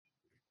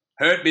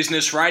Hurt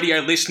Business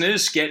Radio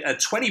listeners get a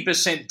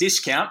 20%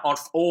 discount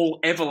off all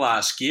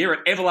Everlast gear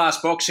at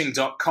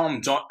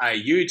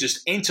everlastboxing.com.au.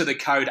 Just enter the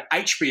code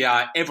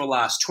HBR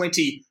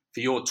Everlast20 for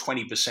your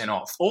 20%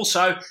 off.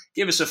 Also,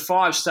 give us a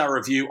 5-star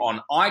review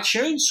on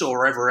iTunes or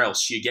wherever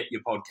else you get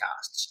your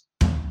podcasts.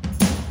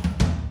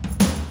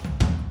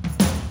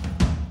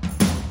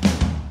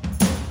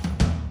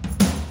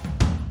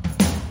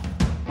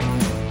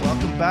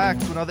 Welcome back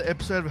to another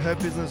episode of Hurt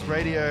Business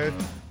Radio.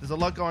 There's a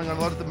lot going on, a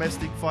lot of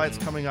domestic fights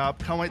coming up.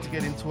 Can't wait to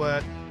get into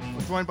it.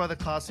 We're joined by the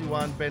classy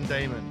one, Ben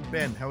Damon.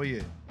 Ben, how are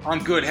you? I'm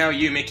good. How are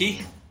you, Mickey?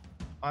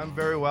 I'm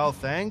very well,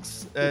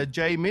 thanks.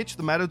 Jay Mitch,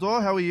 the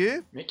Matador, how are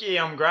you? Mickey,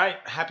 I'm great.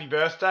 Happy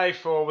birthday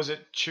for, was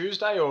it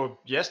Tuesday or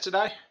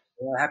yesterday?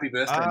 Yeah, happy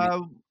birthday.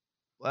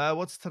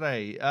 What's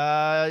today? 2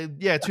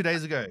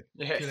 days ago.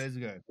 Yeah. 2 days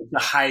ago. The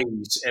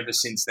haze ever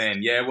since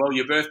then. Yeah, well,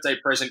 your birthday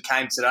present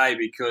came today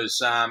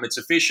because it's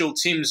official.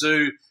 Tim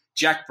Tszyu,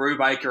 Jack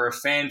Brubaker, a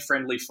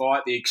fan-friendly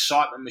fight. The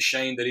excitement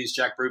machine that is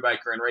Jack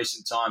Brubaker in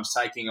recent times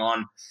taking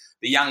on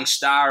the young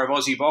star of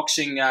Aussie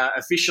boxing,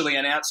 officially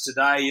announced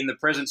today in the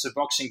presence of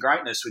boxing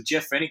greatness with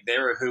Jeff Fenech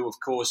there, who, of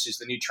course, is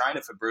the new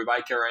trainer for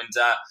Brubaker, and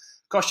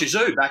Kostya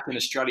Tszyu back in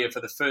Australia for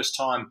the first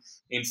time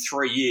in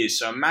 3 years.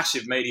 So a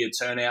massive media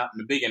turnout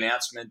and a big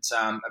announcement.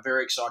 A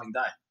very exciting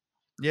day.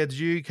 Yeah, did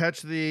you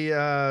catch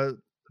the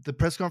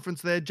press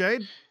conference there,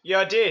 Jade? Yeah,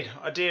 I did.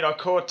 I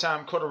caught a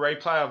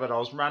replay of it. I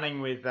was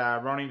running with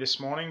Ronnie this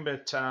morning,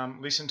 but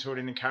listened to it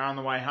in the car on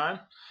the way home.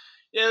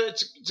 Yeah,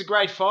 it's a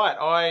great fight.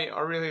 I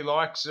really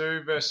like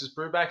Tszyu versus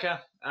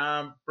Brubaker.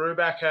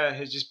 Brubaker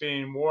has just been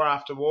in war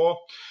after war.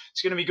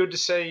 It's going to be good to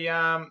see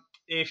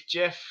if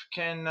Jeff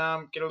can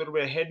get a little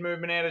bit of head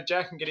movement out of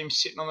Jack and get him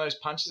sitting on those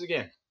punches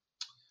again.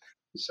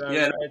 So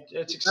yeah,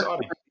 it's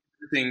exciting.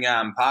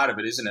 Part of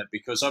it, isn't it?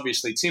 Because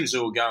obviously Tim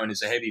Tszyu will go in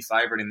as a heavy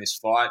favourite in this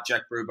fight.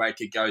 Jack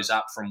Brubaker goes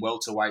up from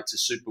welterweight to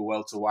super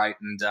welterweight,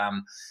 and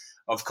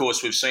of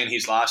course we've seen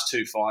his last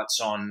two fights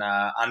on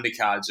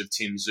undercards of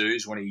Tim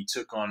Tszyu's when he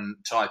took on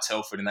Ty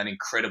Telford in that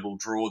incredible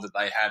draw that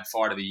they had,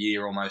 fight of the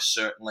year almost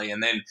certainly,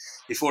 and then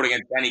he fought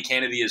against Danny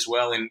Kennedy as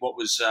well in what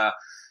was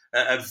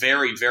a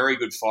very, very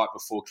good fight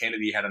before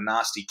Kennedy had a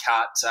nasty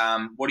cut.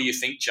 What do you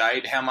think,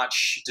 Jade? How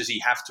much does he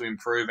have to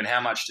improve, and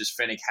how much does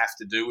Fenech have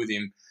to do with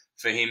him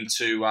for him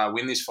to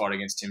win this fight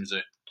against Tim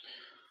Tszyu?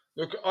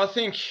 Look, I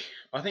think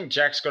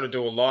Jack's got to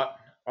do a lot.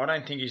 I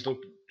don't think he's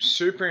looked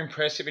super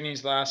impressive in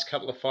his last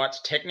couple of fights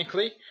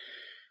technically,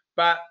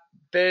 but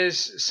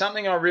there's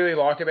something I really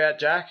like about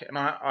Jack, and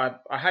I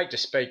hate to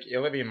speak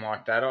ill of him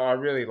like that. I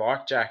really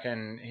like Jack,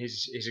 and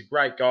he's a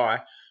great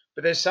guy.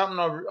 But there's something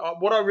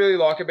what I really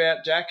like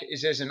about Jack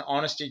is there's an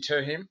honesty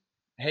to him.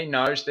 He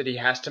knows that he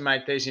has to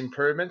make these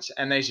improvements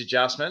and these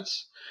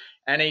adjustments.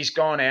 And he's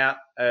gone out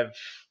of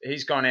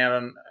his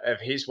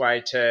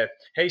way to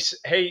he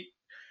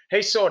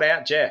sought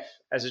out Jeff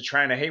as a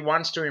trainer. He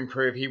wants to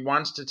improve. He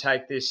wants to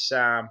take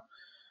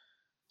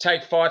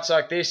fights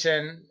like this,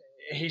 and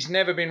he's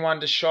never been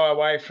one to shy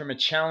away from a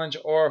challenge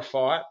or a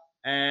fight.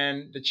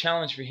 And the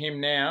challenge for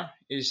him now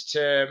is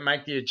to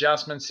make the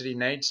adjustments that he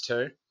needs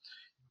to,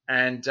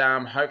 and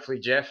hopefully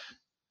Jeff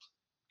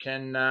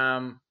can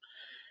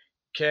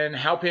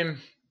help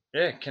him.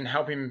 Yeah, can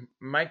help him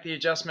make the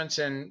adjustments,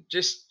 and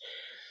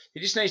he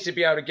just needs to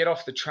be able to get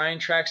off the train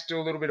tracks, do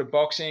a little bit of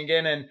boxing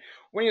again. And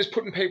when he was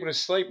putting people to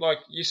sleep, like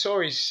you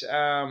saw his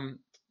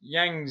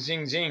Yang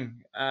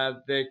Xingxing,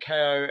 the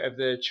KO of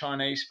the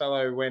Chinese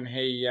fellow when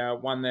he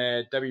won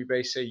the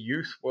WBC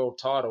Youth World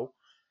Title.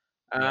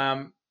 We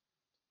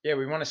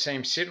want to see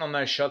him sitting on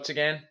those shots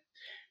again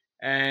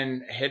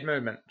and head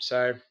movement.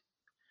 So,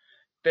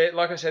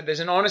 like I said, there's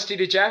an honesty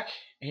to Jack.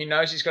 He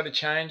knows he's got to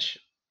change.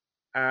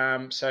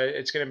 So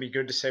it's going to be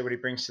good to see what he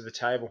brings to the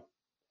table.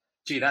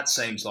 Gee, that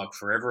seems like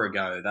forever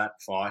ago, that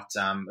fight.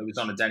 It was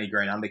on a Danny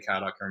Green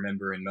undercard, I can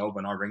remember, in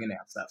Melbourne. I ring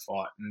announced that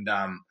fight. And,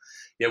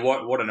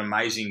 what an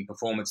amazing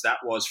performance that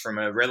was from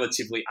a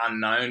relatively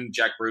unknown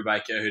Jack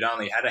Brubaker who'd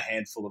only had a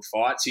handful of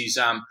fights. He's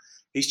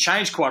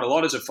changed quite a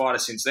lot as a fighter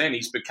since then.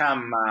 He's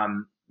become, I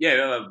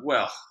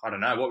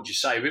don't know, what would you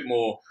say, a bit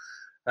more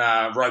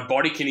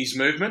robotic in his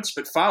movements,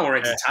 but far more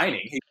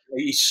entertaining. Yeah.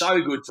 He's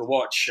so good to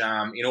watch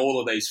in all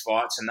of these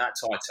fights, and that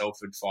Ty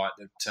Telford fight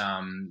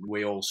that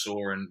we all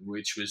saw, and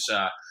which was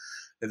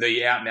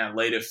the out-and-out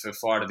leader for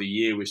fight of the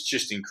year, was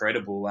just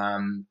incredible.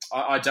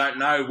 I don't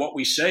know what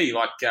we see.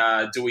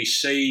 Do we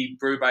see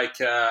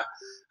Brubaker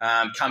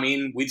come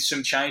in with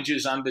some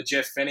changes under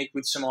Jeff Fenech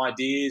with some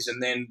ideas,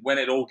 and then when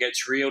it all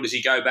gets real, does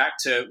he go back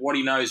to what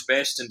he knows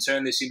best and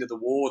turn this into the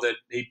war that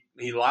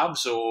he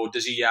loves, or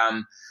does he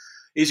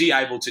is he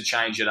able to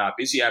change it up?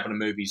 Is he able to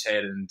move his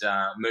head and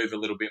move a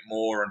little bit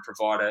more and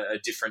provide a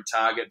different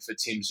target for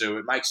Tim Tszyu?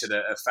 It makes it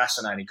a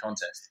fascinating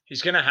contest.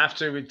 He's going to have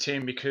to with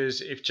Tim,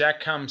 because if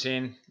Jack comes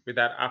in with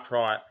that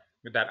upright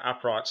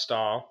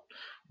style,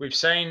 we've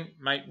seen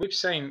Tim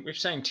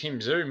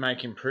Tszyu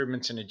make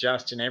improvements and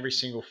adjust in every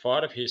single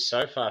fight of his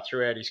so far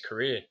throughout his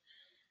career.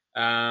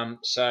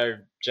 So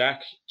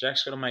Jack's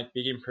got to make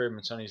big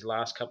improvements on his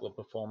last couple of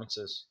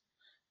performances.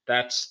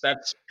 That's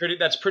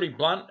pretty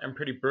blunt and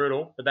pretty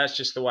brutal, but that's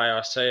just the way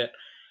I see it.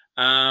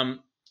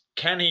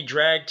 Can he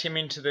drag Tim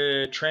into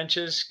the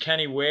trenches? Can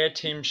he wear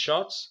Tim's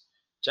shots?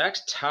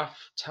 Jack's tough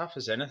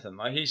as anything.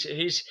 Like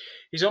he's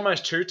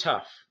almost too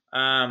tough.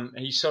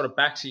 He sort of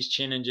backs his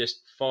chin and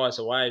just fires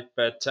away.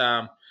 But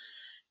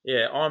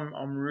yeah,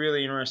 I'm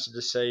really interested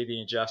to see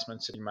the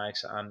adjustments that he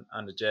makes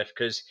under Jeff,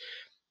 because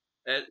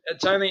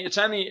it's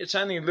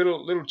only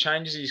little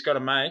changes he's got to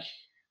make.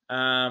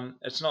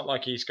 It's not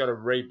like he's got to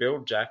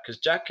rebuild Jack, because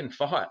Jack can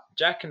fight.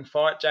 Jack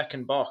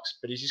can box,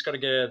 but he's just got to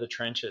get out of the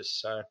trenches.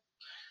 So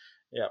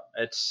yeah,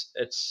 it's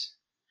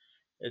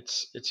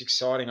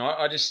exciting.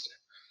 I just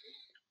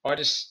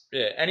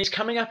yeah, and he's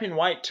coming up in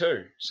weight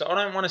too. So I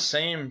don't want to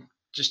see him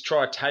just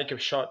try to take a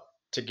shot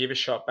to give a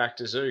shot back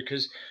to Zoo,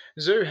 because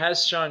Zoo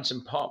has shown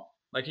some pop.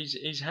 Like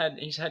he's had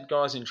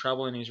guys in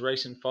trouble in his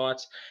recent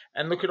fights,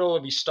 and look at all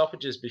of his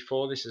stoppages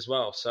before this as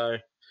well. So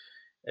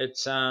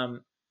it's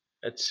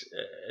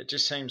it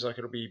just seems like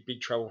it'll be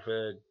big trouble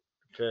for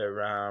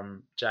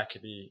Jack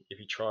if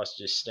he tries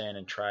to just stand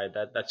and trade.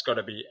 That's got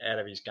to be out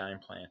of his game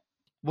plan.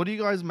 What do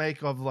you guys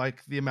make of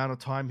like the amount of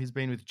time he's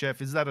been with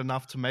Jeff? Is that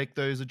enough to make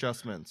those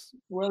adjustments?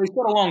 Well, he's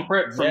got a long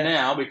prep from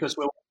now, because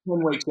we're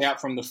 10 weeks out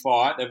from the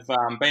fight. They've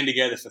been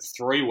together for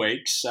 3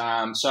 weeks.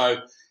 So,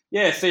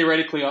 yeah,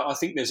 theoretically, I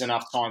think there's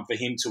enough time for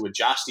him to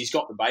adjust. He's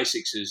got the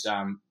basics, as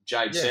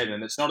Jade said,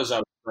 and it's not as though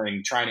he's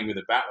been training with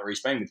a battler.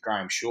 He's been with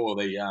Graham Shaw,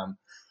 the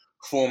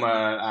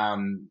former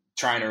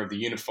trainer of the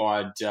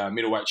unified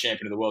middleweight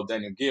champion of the world,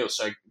 Daniel Gill.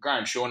 So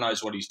Graham Shaw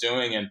knows what he's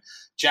doing. And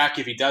Jack,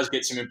 if he does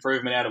get some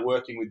improvement out of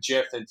working with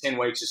Jeff, then 10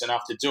 weeks is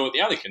enough to do it.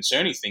 The other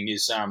concerning thing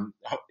is,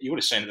 you would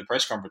have seen at the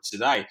press conference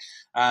today,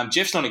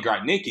 Jeff's not in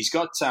great nick. He's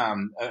got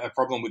a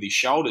problem with his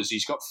shoulders.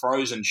 He's got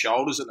frozen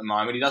shoulders at the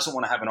moment. He doesn't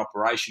want to have an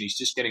operation. He's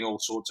just getting all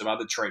sorts of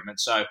other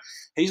treatments. So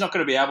he's not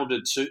going to be able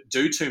to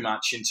do too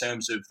much in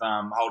terms of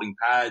holding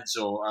pads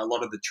or a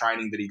lot of the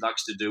training that he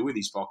likes to do with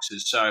his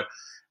boxers. So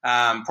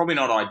probably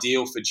not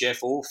ideal for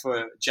Jeff or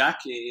for Jack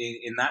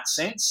in that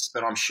sense,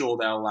 but I'm sure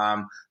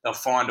they'll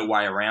find a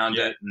way around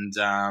it, and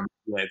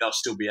they'll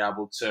still be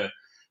able to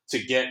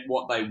get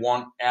what they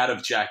want out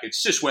of Jack.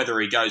 It's just whether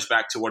he goes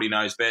back to what he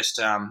knows best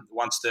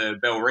once the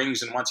bell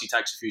rings and once he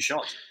takes a few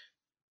shots.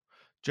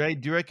 Jay,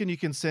 do you reckon you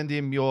can send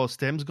him your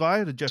stems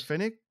guy to Jeff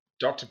Fennick?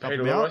 Dr.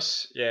 Peter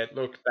Lewis. Yeah,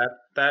 look,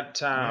 I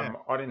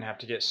didn't have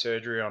to get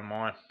surgery on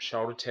my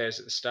shoulder tears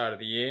at the start of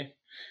the year.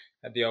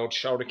 Had the old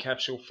shoulder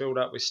capsule filled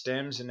up with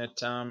stems, and it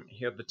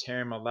healed the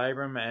tear in my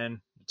labrum and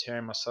the tear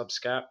in my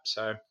subscap.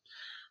 So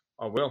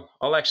I will.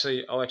 I'll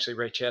actually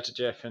reach out to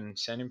Jeff and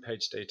send him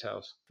Pete's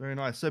details. Very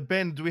nice. So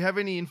Ben, do we have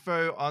any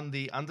info on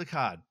the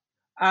undercard?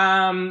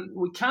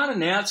 We can't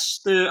announce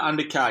the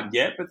undercard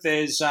yet, but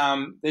there's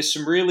some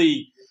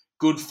really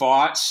good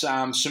fights,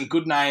 some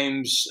good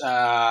names,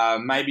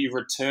 maybe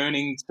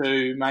returning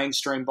to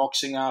mainstream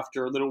boxing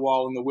after a little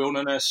while in the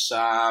wilderness.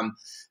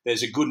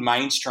 There's a good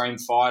mainstream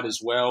fight as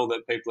well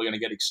that people are going to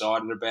get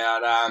excited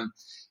about.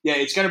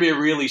 It's going to be a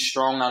really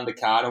strong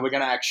undercard, and we're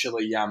going to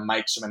actually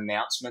make some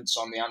announcements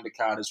on the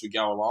undercard as we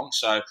go along.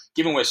 So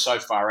given we're so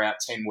far out,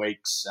 10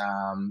 weeks,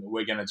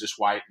 we're going to just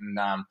wait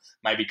and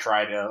maybe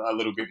create a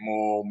little bit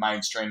more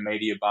mainstream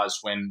media buzz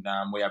when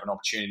we have an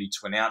opportunity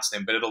to announce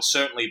them. But it'll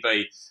certainly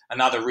be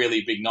another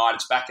really big night.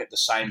 It's back at the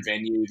same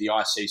venue, the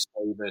ICC,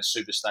 the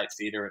Superstate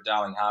Theatre at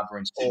Darling Harbour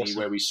in Sydney,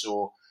 where we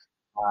saw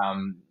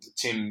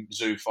Tim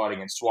Tszyu fight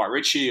against Dwight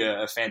Ritchie,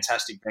 a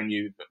fantastic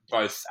venue,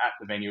 both at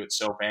the venue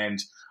itself and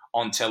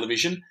on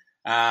television.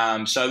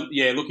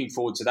 Looking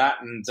forward to that.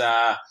 And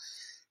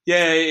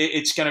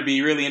it's going to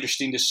be really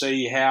interesting to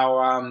see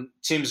how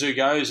Tim Tszyu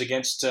goes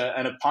against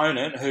an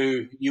opponent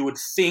who you would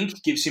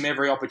think gives him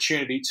every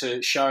opportunity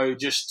to show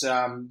just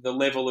the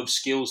level of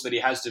skills that he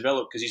has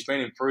developed, because he's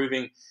been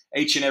improving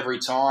each and every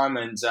time.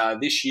 And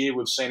this year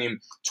we've seen him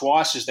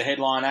twice as the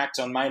headline act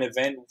on Main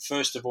Event.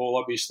 First of all,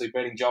 obviously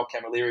beating Joel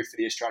Camilleri for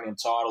the Australian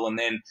title, and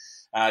then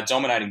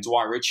dominating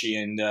Dwight Ritchie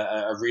in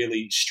a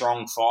really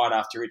strong fight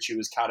after Ritchie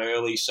was cut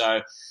early.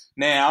 So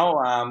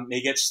now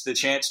he gets the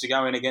chance to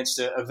go in against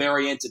a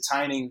very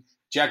entertaining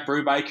Jack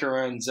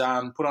Brubaker and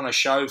put on a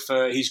show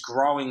for his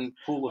growing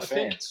pool of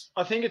fans.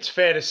 I think it's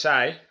fair to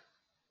say,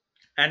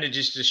 and to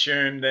just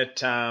assume that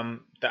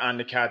the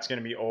undercard's going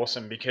to be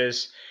awesome,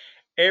 because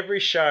every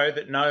show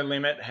that No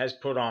Limit has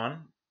put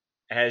on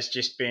has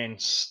just been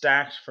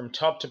stacked from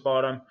top to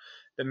bottom.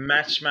 The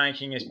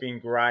matchmaking has been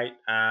great.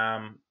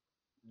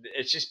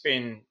 It's just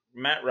been,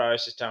 Matt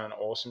Rose has done an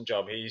awesome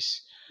job.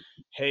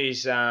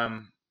 He's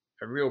a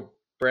real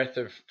breath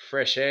of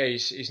fresh air.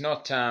 He's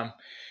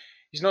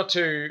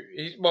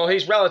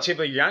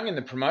relatively young in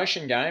the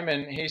promotion game,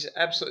 and he's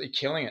absolutely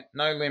killing it.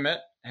 No Limit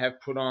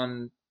have put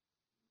on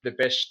the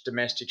best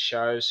domestic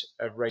shows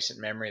of recent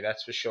memory,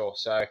 that's for sure.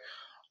 So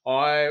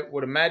I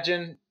would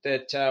imagine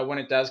that when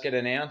it does get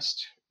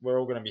announced, we're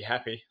all going to be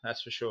happy,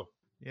 that's for sure.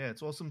 Yeah,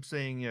 it's awesome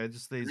seeing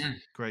just these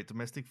great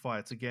domestic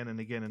fights again and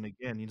again and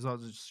again. He's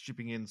not just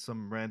shipping in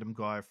some random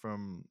guy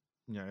from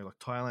like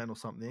Thailand or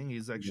something.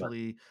 He's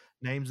actually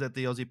names that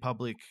the Aussie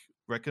public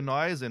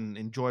recognize and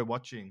enjoy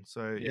watching.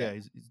 So yeah,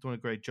 he's doing a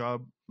great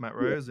job, Matt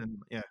Rose,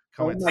 and yeah,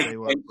 can't wait to It see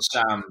what. makes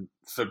sense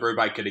for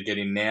Brubaker to get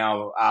in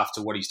now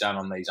after what he's done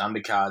on these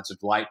undercards of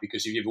late,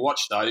 because if you've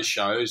watched those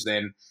shows,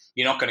 then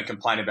you're not going to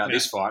complain about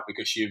this fight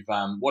because you've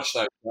watched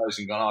those shows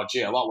and gone, oh,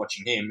 gee, I like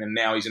watching him, and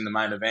now he's in the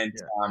main event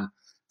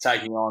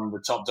taking on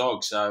the top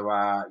dog. So,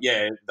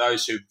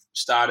 those who've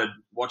started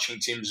watching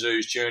Tim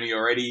Tszyu's journey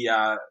already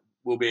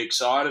will be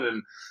excited,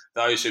 and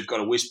those who've got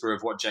a whisper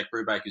of what Jack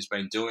Brubaker's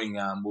been doing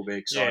will be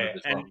excited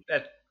as well.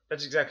 And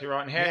that's exactly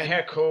right. And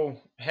how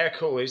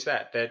cool is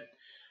that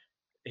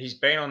he's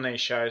been on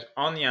these shows,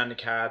 on the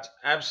undercards,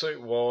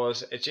 absolute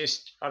wars. It's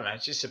just, I don't know,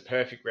 it's just a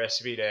perfect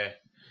recipe to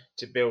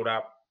build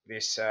up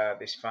this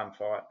fun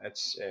fight.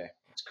 It's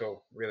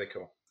cool, really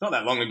cool. Not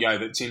that long ago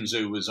that Tim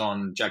Tszyu was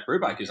on Jack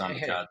Brubaker's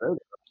undercard.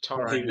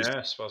 Tyrone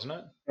Nurse, wasn't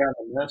it? Yeah,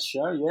 the Nurse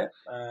show, yeah.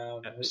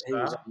 He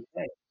was on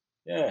there.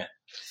 Yeah.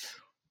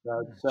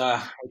 So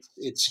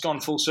it's gone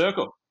full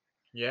circle.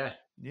 Yeah.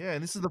 Yeah,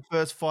 and this is the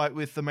first fight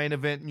with the main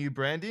event new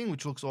branding,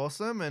 which looks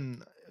awesome.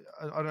 And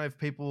I don't know if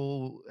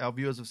our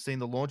viewers have seen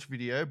the launch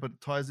video, but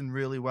it ties in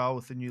really well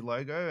with the new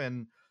logo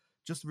and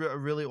just a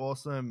really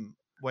awesome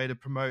way to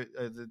promote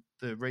the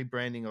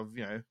rebranding of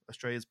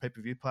Australia's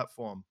pay-per-view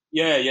platform.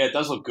 Yeah, it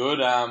does look good.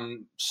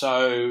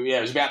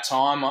 It was about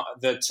time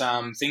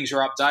that things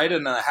are updated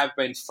and they have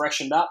been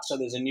freshened up. So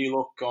there's a new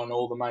look on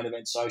all the main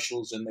event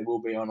socials, and they will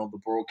be on all the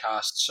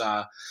broadcasts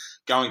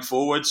going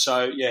forward.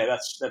 So yeah,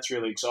 that's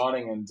really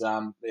exciting, and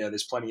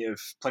there's plenty of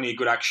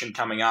good action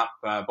coming up,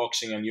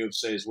 boxing and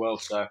UFC as well.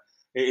 So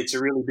it's a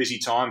really busy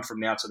time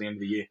from now to the end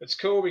of the year. It's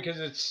cool because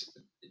it's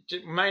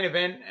main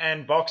event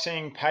and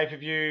boxing,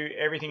 pay-per-view,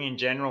 everything in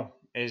general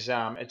is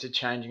it's a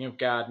changing of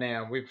guard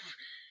now. We've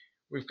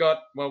got,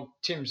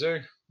 Tim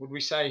Tszyu, would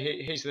we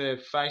say he's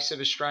the face of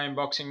Australian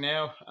boxing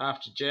now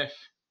after Jeff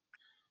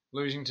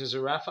losing to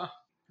Zerafa?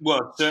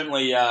 Well,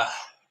 certainly it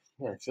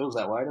feels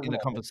that way, doesn't in it?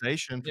 the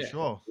conversation for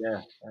sure.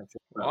 Yeah.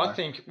 I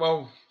think,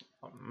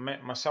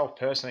 myself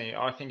personally,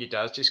 I think he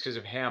does, just because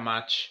of how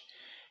much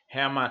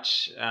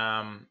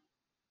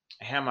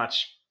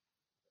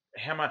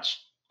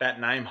that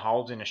name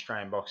holds in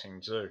Australian boxing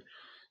too.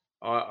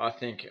 I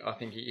think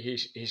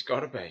he's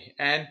got to be,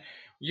 and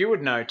you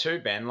would know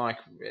too, Ben. Like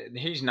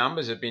his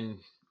numbers have been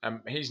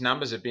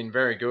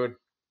very good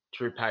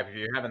through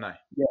pay-per-view, haven't they?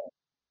 Yeah.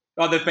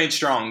 Oh, they've been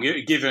strong,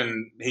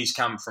 given he's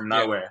come from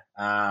nowhere.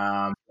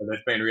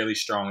 They've been really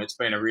strong. It's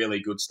been a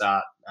really good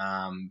start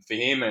for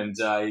him, and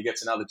he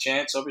gets another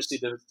chance, obviously,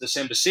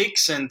 December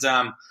 6th. And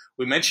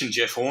we mentioned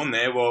Jeff Horn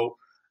there. Well,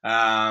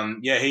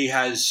 he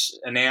has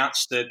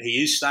announced that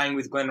he is staying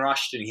with Glenn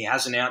Rushton. He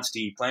has announced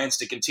he plans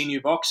to continue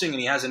boxing, and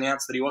he has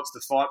announced that he wants to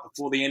fight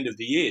before the end of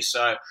the year.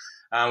 So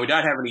we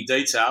don't have any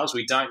details.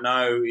 We don't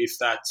know if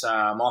that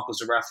Michael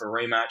Zerafa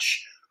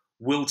rematch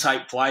will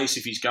take place,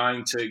 if he's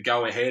going to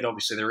go ahead.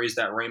 Obviously, there is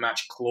that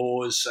rematch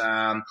clause,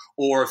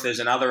 or if there's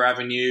another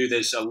avenue.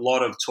 There's a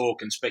lot of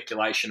talk and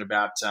speculation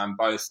about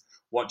both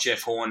what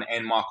Jeff Horn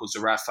and Michael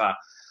Zerafa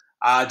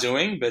are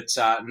doing, but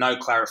no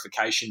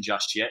clarification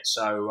just yet.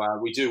 So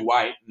we do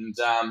wait. And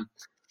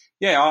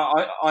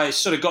I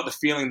sort of got the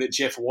feeling that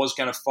Jeff was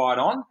going to fight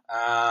on,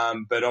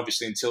 but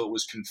obviously until it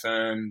was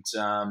confirmed,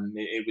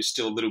 it was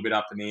still a little bit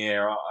up in the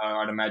air.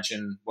 I'd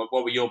imagine. What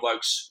were your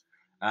blokes'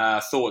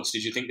 thoughts?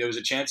 Did you think there was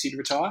a chance he'd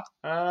retire?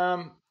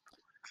 For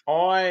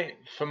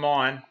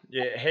mine,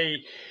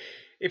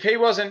 if he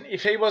wasn't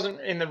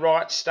in the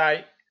right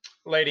state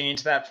leading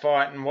into that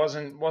fight and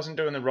wasn't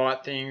doing the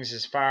right things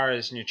as far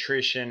as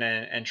nutrition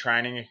and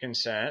training are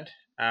concerned,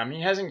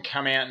 he hasn't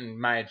come out and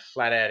made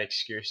flat out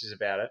excuses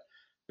about it.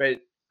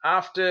 But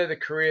after the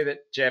career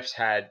that Jeff's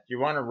had, you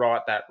want to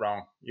right that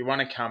wrong. You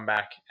want to come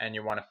back and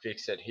you want to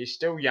fix it. He's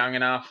still young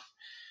enough.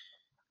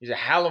 He's a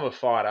hell of a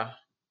fighter.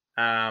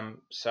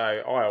 So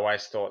I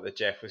always thought that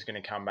Jeff was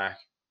going to come back.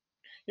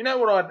 You know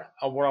what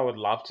I would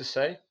love to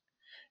see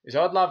is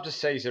I'd love to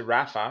see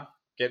Zerafa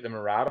get the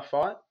Murata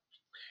fight,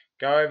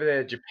 go over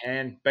there to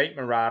Japan, beat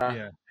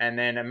Murata, and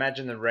then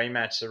imagine the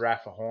rematch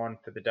Zerafa Horn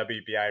for the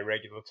WBA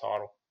regular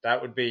title.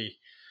 That would be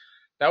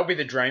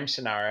the dream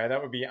scenario.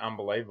 That would be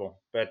unbelievable.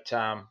 But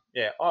I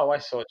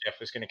always thought Jeff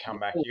was going to come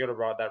back. You got to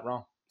right that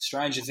wrong.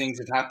 Stranger things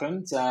have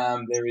happened.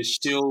 There is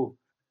still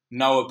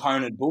no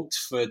opponent booked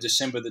for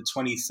December the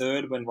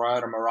 23rd when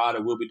Ryota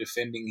Murata will be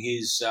defending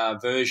his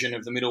version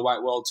of the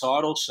middleweight world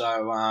title.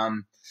 So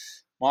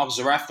Michael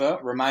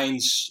Zerafa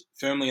remains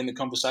firmly in the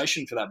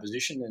conversation for that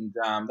position, and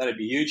that'd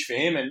be huge for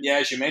him. And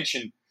as you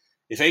mentioned,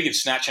 if he could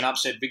snatch an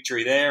upset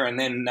victory there and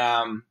then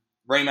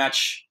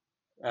rematch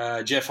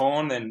Jeff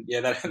Horn, then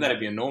that'd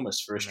be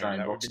enormous for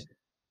Australian boxing.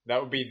 That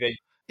would be the.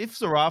 If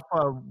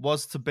Zerafa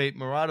was to beat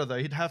Murata, though,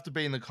 he'd have to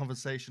be in the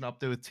conversation up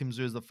there with Tim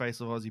Tszyu as the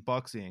face of Aussie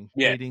boxing,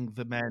 beating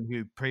the man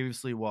who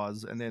previously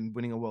was and then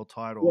winning a world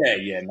title.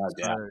 Yeah, no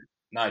doubt.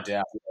 No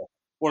doubt. Yeah.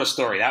 What a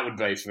story that would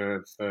be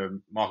for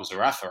Michael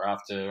Zerafa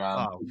after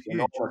an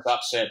enormous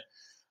upset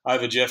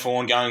over Jeff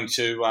Horn going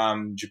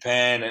to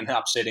Japan and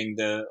upsetting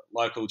the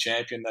local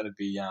champion. That'd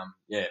be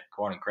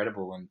quite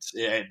incredible. And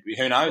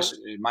who knows?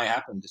 It may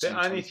happen.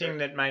 The only thing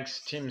that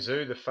makes Tim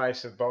Tszyu the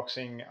face of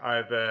boxing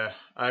over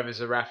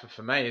Zerafa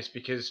for me is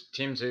because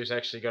Tim Tszyu's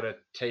actually got a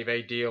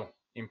TV deal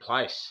in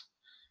place.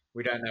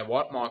 We don't know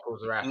what Michael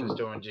Zerafa's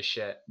doing just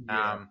yet.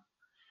 Yeah.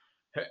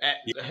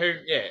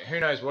 Who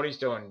knows what he's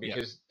doing,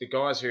 because the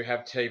guys who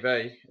have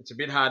TV, it's a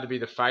bit hard to be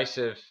the face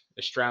of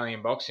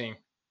Australian boxing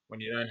when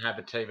you don't have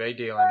a TV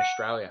deal in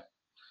Australia.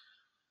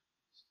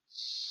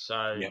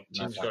 So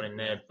Tim's got him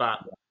there, but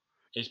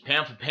he's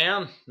pound for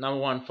pound number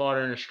one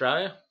fighter in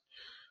Australia,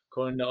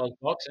 according to Oz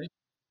Boxing.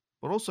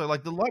 But also,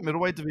 like, the light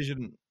middleweight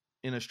division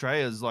in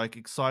Australia is like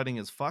exciting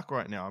as fuck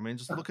right now. I mean,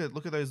 just look at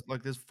those.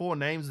 Like, there's 4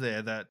 names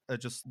there that are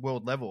just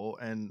world level,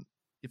 and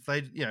if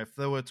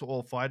they were to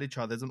all fight each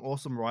other, there's an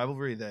awesome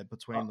rivalry there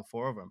between the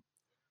 4 of them.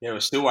 Yeah,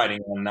 we're still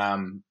waiting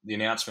on the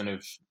announcement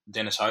of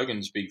Dennis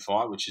Hogan's big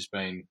fight, which has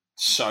been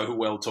so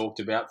well talked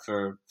about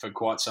for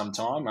quite some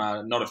time.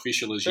 Not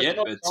official as yet,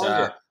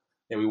 but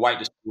we wait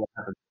to see what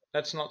happens.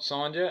 That's not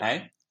signed yet?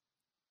 Hey?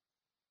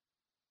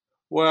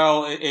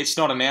 Well, it's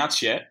not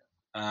announced yet.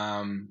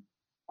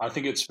 I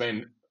think it's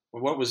been,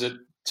 what was it,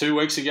 2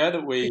 weeks ago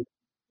that we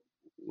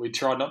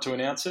tried not to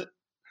announce it?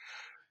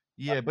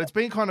 Yeah, but it's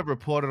been kind of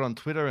reported on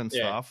Twitter and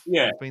stuff.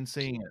 Yeah. I've been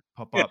seeing it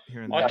pop up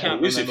here and there. I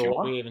can't remember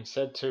what we even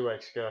said 2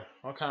 weeks ago.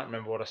 I can't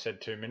remember what I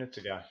said 2 minutes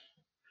ago.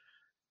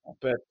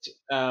 But,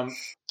 no,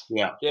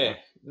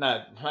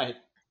 mate,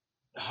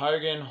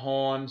 Hogan,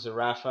 Horn,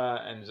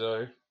 Zerafa, and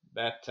Tszyu,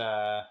 that's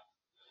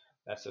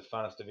the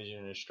funnest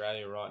division in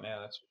Australia right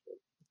now. That's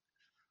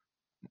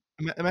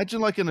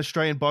Imagine like an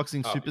Australian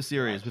boxing super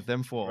series with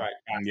them 4. Right.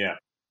 Yeah.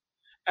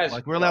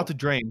 Like, we're allowed to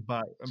dream,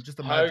 but I'm just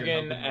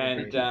imagining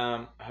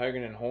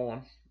Hogan and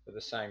Horn are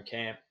the same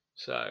camp,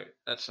 so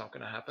that's not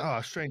going to happen.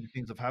 Oh, stranger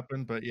things have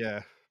happened, but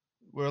yeah,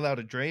 we're allowed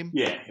to dream.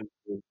 Yeah. We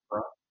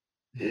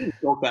didn't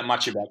talk that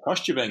much about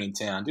Kostya being in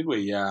town, did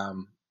we?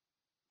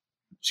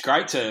 It's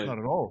great to not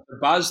at all. The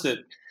buzz that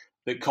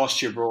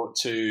Kostya brought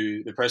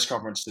to the press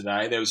conference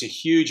today. There was a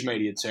huge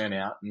media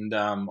turnout, and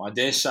I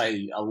dare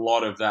say a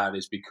lot of that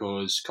is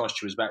because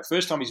Kostya was back.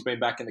 First time he's been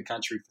back in the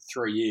country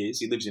for 3 years.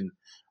 He lives in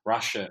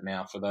Russia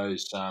now, for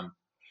those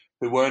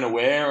who weren't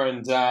aware.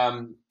 And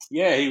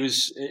he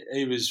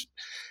was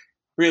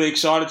really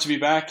excited to be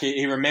back.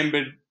 He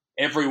remembered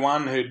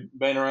everyone who'd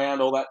been around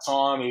all that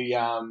time. He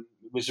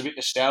was a bit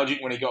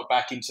nostalgic when he got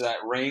back into that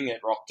ring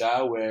at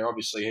Rockdale, where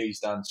obviously he's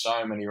done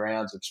so many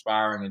rounds of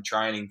sparring and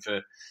training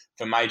for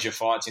major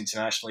fights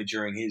internationally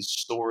during his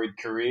storied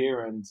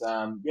career. And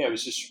it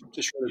was just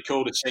really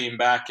cool to see him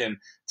back and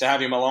to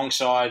have him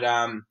alongside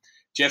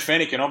Jeff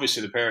Fenech. And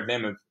obviously the pair of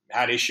them have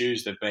had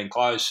issues. They've been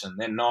close and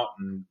then not,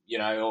 and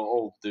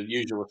all the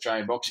usual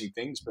Australian boxing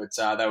things. But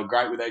they were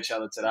great with each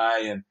other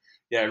today, and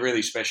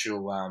really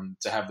special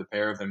to have the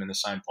pair of them in the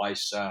same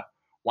place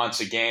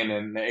once again,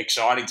 and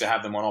exciting to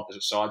have them on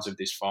opposite sides of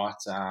this fight.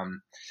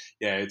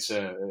 It's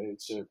a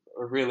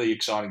really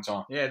exciting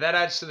time. Yeah, that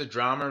adds to the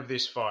drama of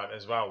this fight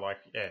as well. Like,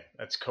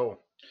 that's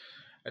cool.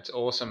 That's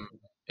awesome.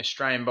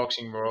 Australian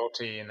boxing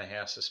royalty in the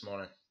house this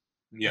morning.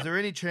 Yeah. Is there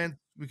any chance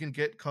we can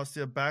get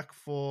Kostya back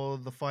for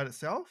the fight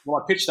itself?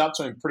 Well, I pitched up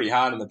to him pretty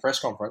hard in the press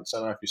conference. I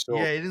don't know if you saw.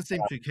 Yeah, he didn't seem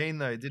too keen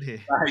though, did he?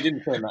 No, he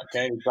didn't seem that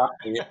keen.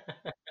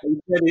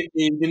 He said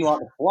he didn't like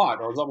the flight.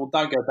 I was like, well,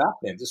 don't go back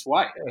then. Just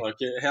wait. Like,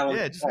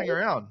 just hang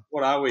around.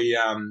 What are we?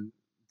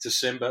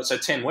 December. So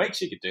 10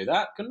 weeks, you could do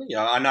that, couldn't he?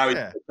 I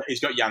know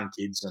he's got young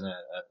kids and a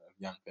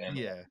young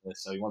family. Yeah.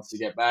 So he wants to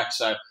get back.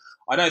 So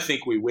I don't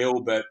think we will,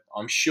 but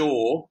I'm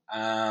sure.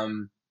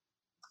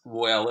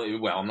 Well,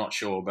 I'm not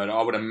sure, but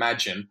I would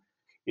imagine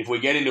if we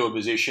get into a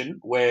position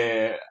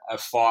where a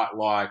fight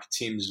like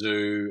Tim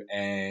Tszyu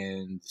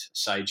and,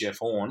 say, Jeff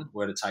Horn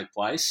were to take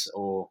place,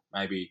 or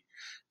maybe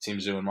Tim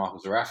Tszyu and Michael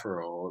Zerafa,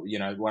 or,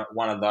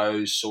 one of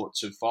those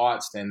sorts of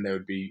fights, then there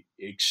would be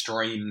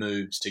extreme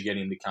moves to get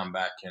him to come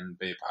back and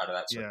be a part of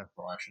that sort of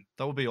promotion.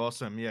 That would be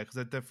awesome, because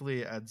that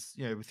definitely adds,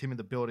 with him in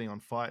the building on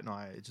fight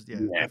night, it just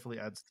definitely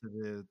adds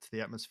to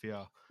the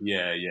atmosphere.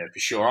 Yeah, for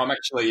sure. I'm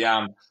actually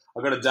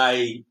I've got a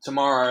day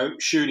tomorrow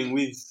shooting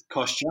with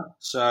Kostya,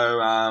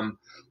 so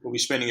we'll be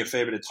spending a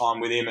fair bit of time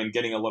with him and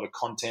getting a lot of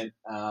content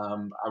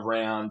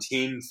around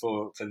him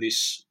for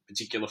this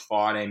particular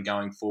fight and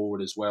going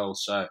forward as well.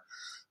 So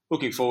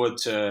looking forward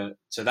to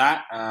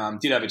that.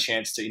 Did have a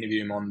chance to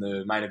interview him on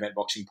the Main Event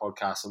Boxing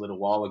podcast a little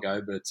while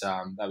ago, but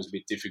that was a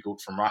bit difficult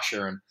from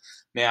Russia. And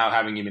now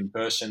having him in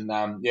person,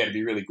 it'd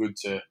be really good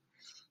to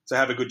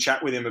have a good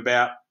chat with him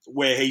about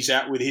where he's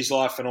at with his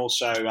life, and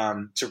also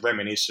to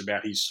reminisce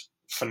about his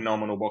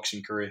phenomenal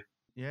boxing career.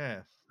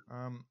 Yeah.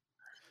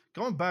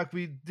 Going back,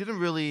 we didn't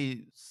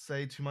really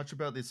say too much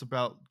about this,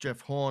 about Jeff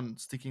Horn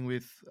sticking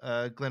with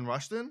Glenn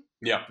Rushton.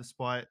 Yeah.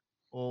 Despite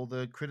all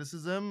the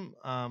criticism.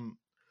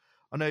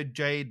 I know,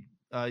 Jade,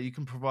 you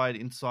can provide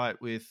insight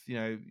with,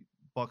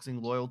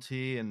 boxing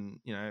loyalty and,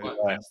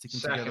 sticking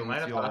together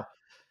with your...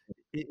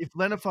 If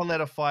Leonard Follett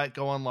let a fight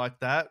go on like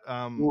that,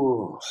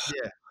 well,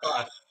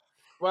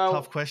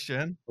 tough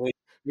question.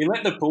 You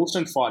let the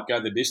Poulsen fight go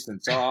the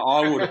distance.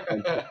 I would have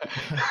been.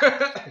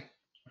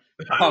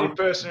 The only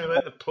person who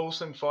let the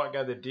Poulsen fight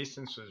go the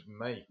distance was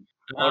me.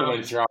 I would have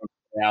been throwing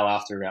a foul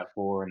after about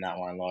 4 in that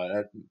one. Like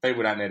that,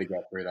 people don't need to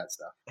go through that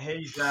stuff.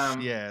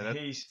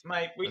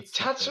 Mate. We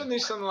touched on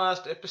this on the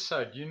last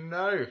episode. You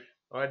know,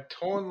 I had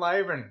torn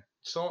labrum,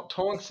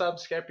 torn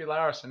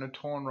subscapularis, and a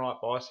torn right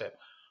bicep.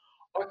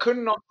 I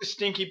couldn't knock the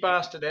stinky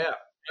bastard out.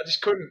 I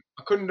just couldn't.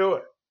 I couldn't do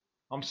it.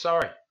 I'm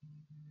sorry.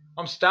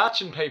 I'm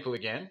starching people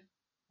again.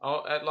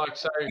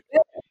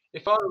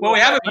 If I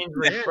was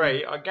injury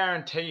free, I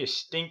guarantee you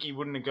Stinky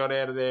wouldn't have got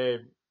out of there.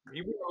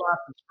 He wouldn't have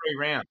lasted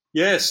 3 rounds.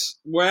 Yes.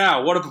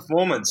 Wow, what a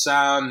performance.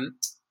 I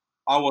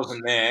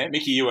wasn't there.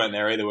 Mickey, you weren't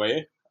there either, were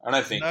you? I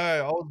don't think. No,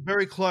 I was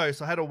very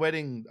close. I had a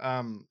wedding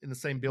in the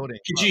same building.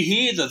 Could you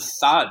hear the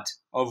thud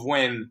of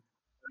when...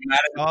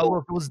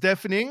 Look, it was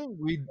deafening.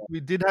 We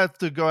did have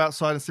to go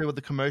outside and see what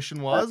the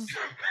commotion was.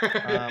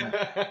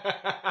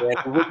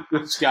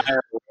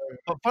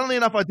 But funnily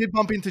enough, I did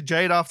bump into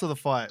Jade after the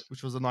fight,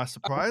 which was a nice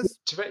surprise.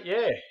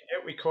 Yeah,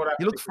 we caught up.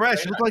 He looked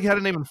fresh. He looked like he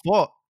hadn't even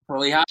fought.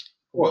 Well, he had.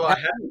 Well, I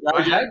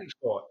hadn't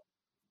fought.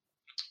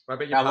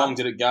 How long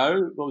did it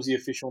go? What was the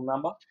official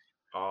number?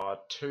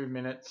 2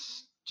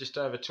 minutes, just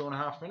over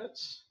 2.5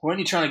 minutes. Weren't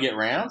you trying to get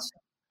rounds?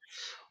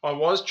 I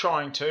was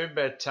trying to,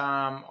 but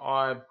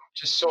I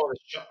just saw the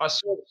shot.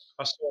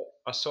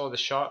 I saw the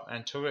shot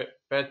and took it.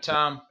 But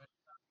I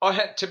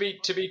had to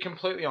be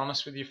completely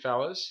honest with you,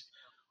 fellas.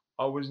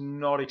 I was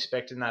not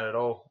expecting that at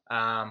all.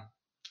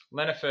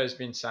 Lenifer has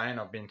been saying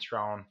I've been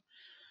throwing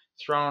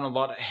a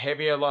lot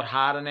heavier, a lot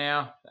harder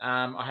now.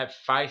 I have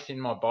faith in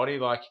my body.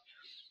 Like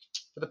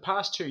for the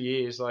past 2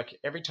 years, like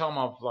every time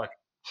I've like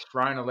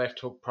thrown a left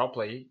hook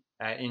properly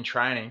in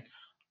training,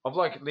 I've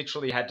like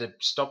literally had to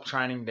stop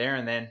training there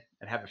and then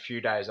and have a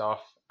few days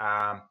off.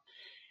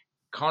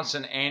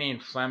 Constant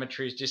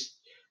anti-inflammatories, just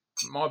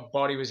my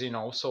body was in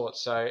all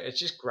sorts. So it's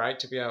just great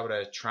to be able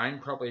to train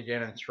properly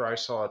again and throw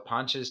solid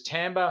punches.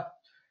 Tamba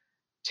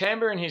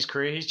in his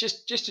career, he's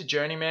just a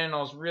journeyman. I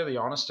was really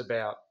honest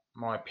about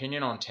my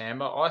opinion on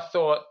Tamba. I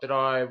thought that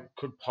I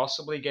could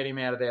possibly get him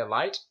out of there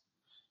late.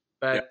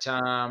 But,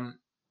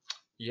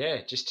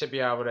 just to be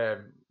able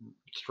to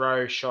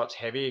throw shots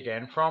heavy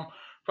again from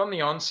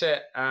the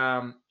onset.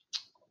 I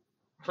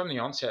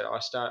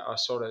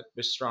sort of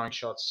was throwing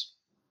shots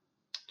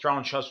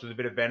with a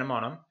bit of venom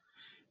on him.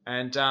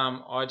 And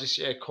I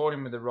just caught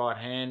him with the right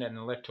hand and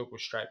the left hook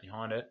was straight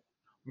behind it.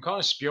 I'm kind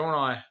of spewing.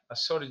 I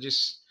sort of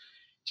just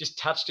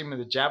touched him with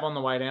a jab on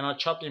the way down. I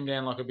chopped him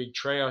down like a big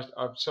tree. I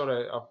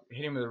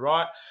hit him with the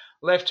right.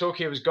 Left hook,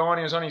 he was gone.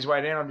 He was on his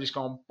way down. I'm just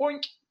going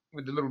boink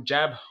with the little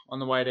jab on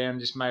the way down.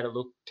 Just made it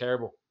look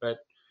terrible. But,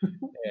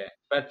 yeah.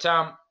 But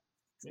I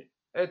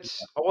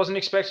wasn't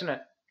expecting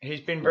it.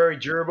 He's been very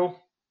durable.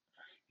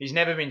 He's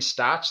never been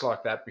starched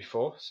like that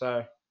before.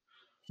 So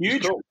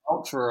huge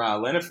result for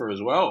Lenifer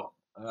as well.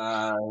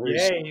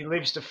 He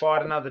lives to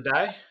fight another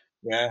day.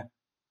 Yeah.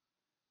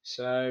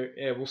 So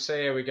we'll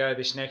see how we go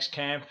this next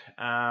camp.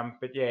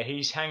 But yeah,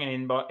 he's hanging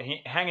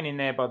in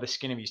there by the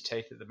skin of his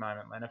teeth at the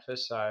moment, Lenifer.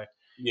 So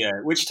yeah,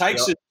 which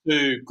takes us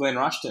to Glenn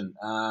Rushton.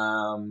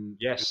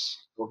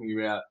 Yes, talking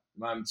about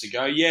moments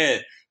ago. Yeah,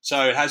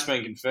 so it has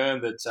been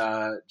confirmed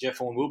that Jeff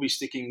Horn will be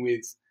sticking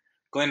with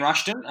Glenn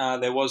Rushton.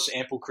 There was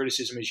ample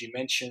criticism, as you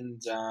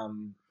mentioned,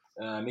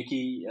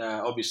 Mickey,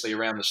 obviously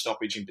around the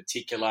stoppage in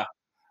particular.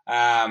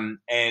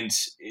 And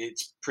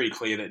it's pretty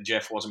clear that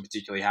Jeff wasn't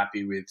particularly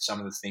happy with some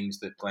of the things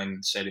that Glenn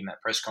said in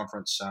that press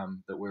conference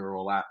that we were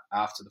all at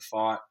after the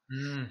fight.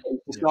 He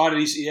decided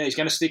he's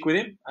going to stick with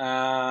him.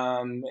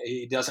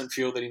 He doesn't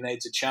feel that he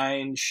needs a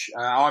change.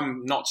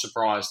 I'm not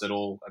surprised at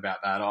all about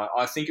that.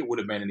 I think it would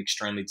have been an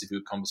extremely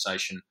difficult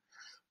conversation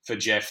for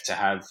Jeff to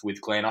have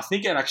with Glenn. I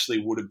think it actually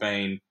would have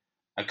been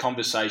a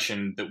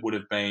conversation that would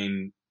have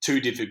been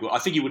too difficult. I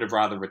think he would have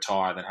rather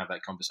retire than have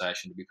that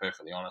conversation, to be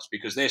perfectly honest,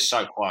 because they're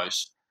so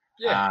close.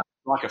 Yeah.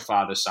 Like a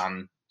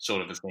father-son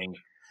sort of a thing.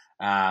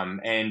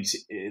 And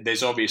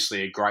there's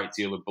obviously a great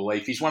deal of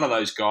belief. He's one of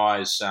those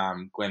guys,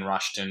 Glenn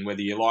Rushton,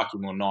 whether you like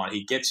him or not,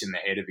 he gets in the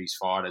head of his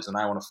fighters and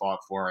they want to fight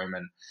for him.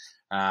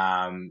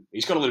 And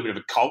he's got a little bit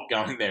of a cult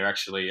going there,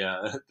 actually,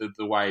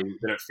 the way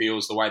that it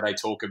feels, the way they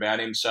talk about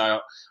him. So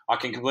I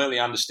can completely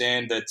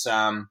understand that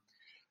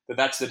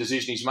that's the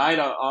decision he's made.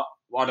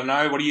 I don't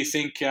know. What do you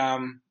think,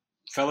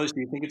 fellas?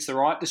 Do you think it's the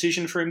right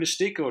decision for him to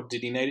stick, or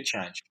did he need a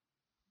change?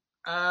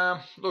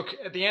 Look,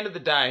 at the end of the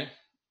day,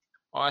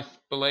 I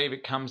believe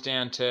it comes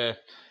down to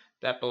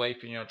that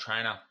belief in your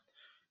trainer.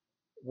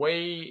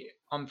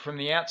 From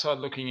the outside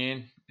looking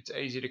in, it's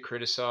easy to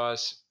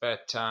criticise,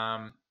 but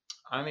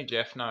only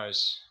Jeff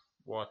knows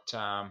what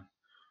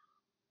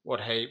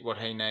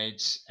he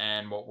needs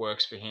and what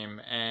works for him.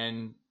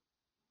 And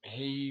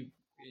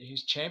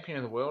he's champion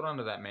of the world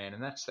under that man,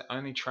 and that's the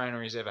only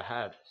trainer he's ever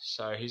had.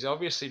 So he's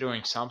obviously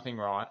doing something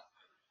right.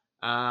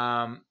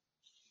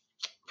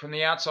 From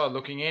the outside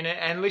looking in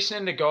and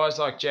listening to guys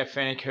like Jeff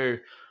Fenech, who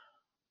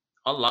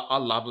I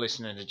love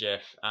listening to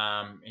Jeff.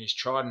 He's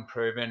tried and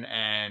proven,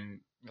 and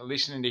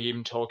listening to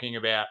him talking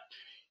about,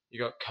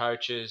 you've got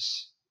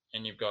coaches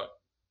and you've got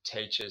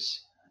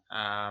teachers.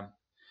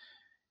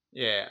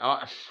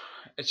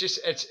 It's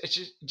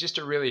just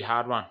a really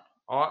hard one.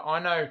 I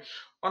know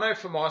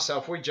for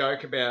myself, we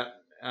joke about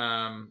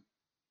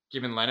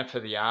giving Leonard for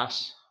the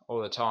arse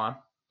all the time,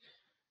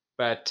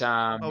 but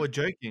we're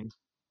joking.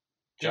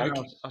 I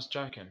was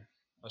joking.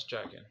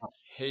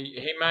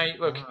 He may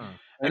look. Ah.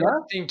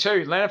 Another thing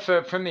too,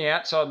 Leonard, from the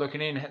outside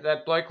looking in,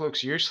 that bloke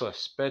looks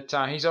useless, but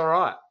he's all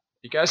right.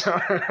 He goes.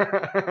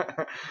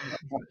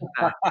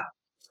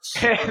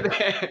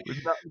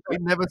 We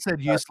never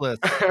said useless.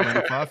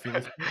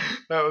 That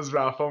was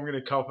rough. I'm going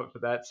to cop it for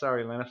that.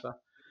 Sorry, Lenifer.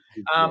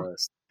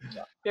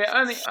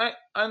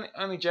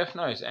 Only Jeff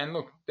knows. And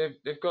look,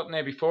 they've gotten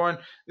there before. And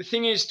the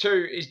thing is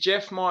too, is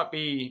Jeff might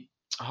be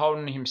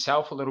holding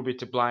himself a little bit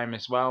to blame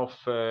as well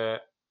for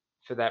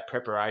that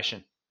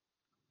preparation,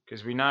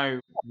 because we know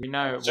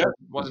it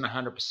wasn't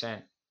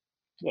 100%.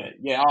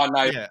 Yeah. Oh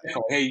no, yeah.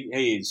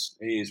 He is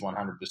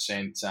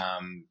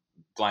 100%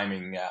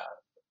 blaming.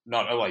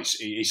 Not always.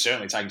 He's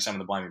certainly taking some of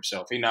the blame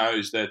himself. He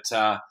knows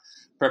that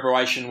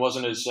preparation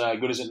wasn't as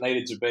good as it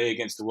needed to be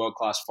against a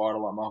world-class fighter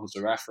like Michael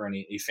Zerafa, and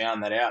he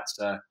found that out.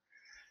 So,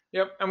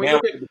 yep. And we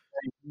look at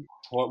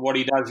what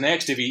he does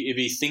next. If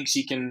he thinks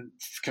he can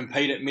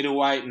compete at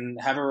middleweight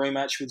and have a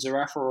rematch with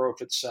Zerafa, or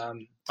if it's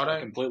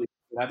completely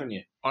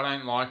avenue. I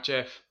don't like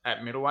Jeff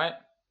at middleweight.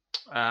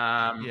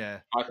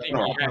 I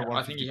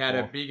think he had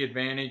a big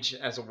advantage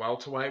as a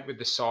welterweight with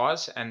the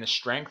size and the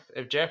strength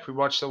of Jeff. We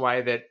watched the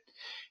way that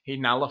he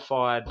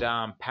nullified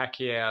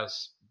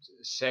Pacquiao's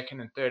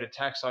second and third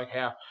attacks, like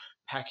how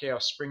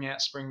Pacquiao spring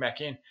out, spring back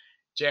in.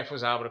 Jeff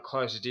was able to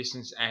close the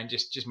distance and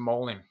just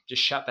maul him,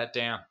 just shut that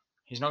down.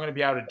 He's not going to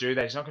be able to do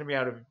that. He's not going to be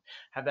able to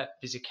have that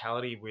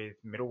physicality with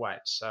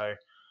middleweight. So,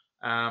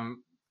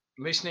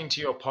 listening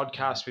to your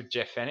podcast with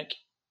Jeff Fenech,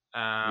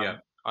 I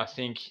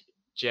think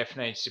Jeff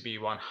needs to be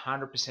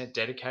 100%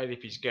 dedicated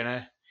if he's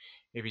gonna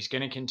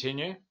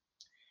continue,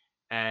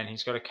 and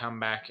he's got to come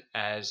back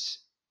as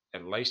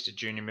at least a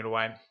junior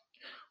middleweight,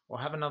 or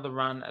have another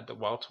run at the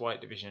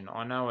welterweight division.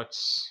 I know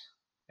it's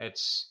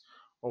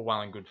all well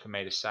and good for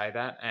me to say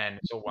that, and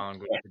it's all well and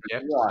good for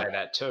Jeff to say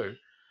that too.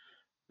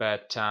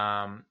 But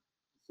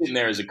sitting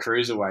there as a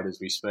cruiserweight as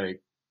we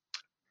speak.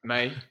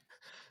 Me?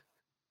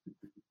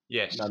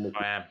 Yes, I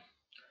am.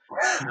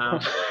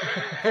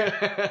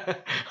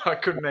 I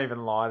couldn't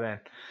even lie then.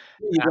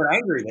 You got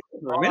angry there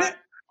for a minute.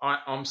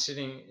 I'm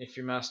sitting, if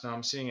you must know,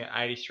 I'm sitting at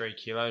 83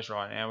 kilos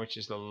right now, which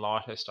is the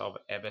lightest I've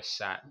ever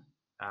sat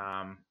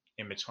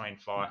in between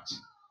fights.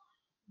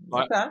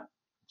 Okay.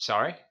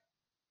 Sorry?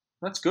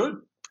 That's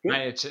good.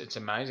 Mate, it's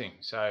amazing.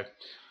 So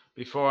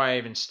before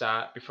I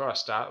start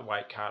the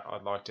weight cut,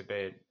 I'd like to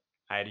be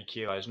at 80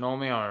 kilos.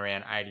 Normally I'm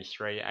around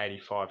 83,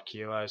 85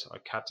 kilos. I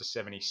cut to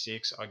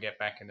 76. I get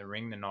back in the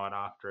ring the night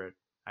after at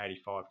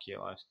 85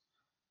 kilos.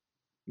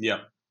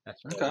 Yeah.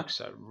 That's why I look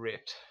so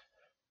ripped.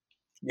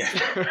 Yeah.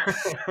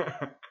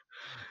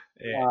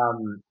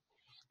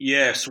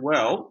 Yes.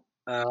 Well,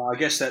 I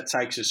guess that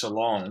takes us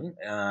along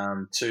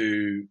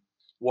to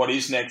what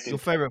is next. Your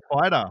favourite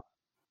fighter?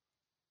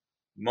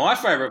 My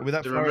favourite.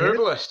 The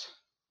removalist.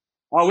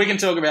 Oh, we can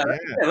talk about that.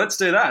 Yeah, let's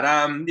do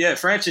that.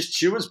 Francis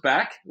Chiuwa's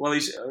back. Well,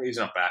 he's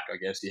not back, I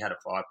guess. He had a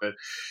fight, but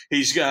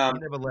he's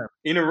never left.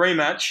 In a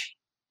rematch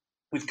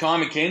with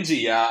Kai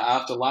McKenzie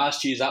after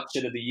last year's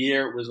upset of the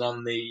year. It was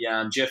on the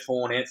Jeff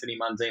Horn, Anthony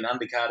Mundine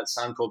undercard at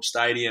Suncorp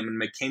Stadium,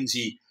 and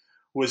McKenzie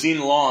was in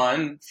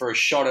line for a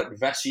shot at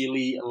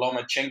Vasily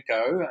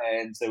Lomachenko,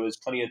 and there was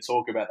plenty of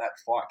talk about that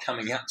fight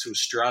coming out to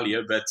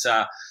Australia, but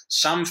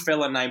some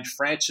fella named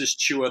Francis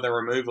Chiuwa, the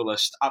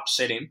removalist,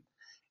 upset him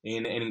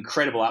in an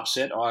incredible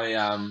upset.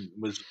 I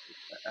was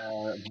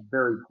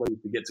very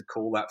pleased to get to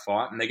call that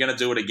fight, and they're going to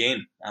do it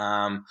again.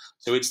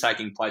 So it's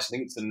taking place, I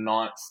think it's the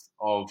 9th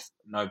of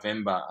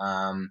November.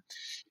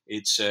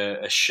 It's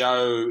a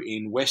show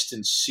in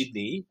Western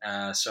Sydney,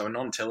 so a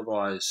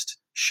non-televised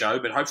show,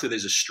 but hopefully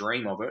there's a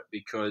stream of it,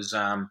 because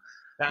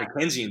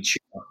McKenzie and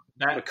Chiuwa,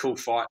 what a cool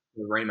fight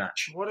for the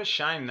rematch. What a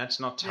shame that's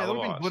not televised.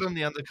 Yeah, that would have been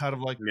good on the undercard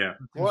of the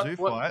Kazoo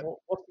fight.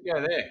 What's the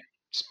go there?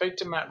 Speak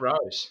to Matt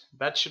Rose.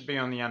 That should be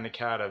on the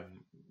undercard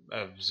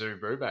of Zoo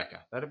Brubaker.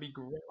 That'd be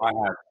great.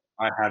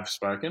 I have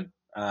spoken.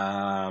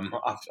 I've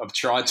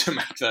tried to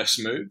make those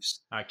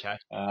moves. Okay.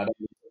 I don't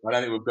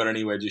think we've got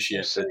anywhere just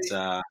yet. But,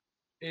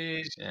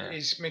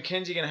 is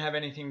McKenzie going to have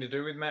anything to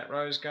do with Matt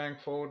Rose going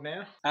forward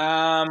now?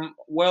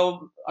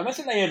 Well, I don't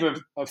think they ever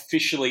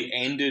officially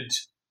ended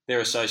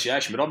their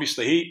association, but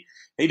obviously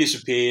he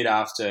disappeared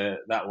after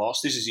that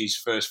loss. This is his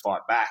first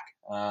fight back.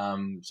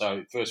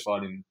 So first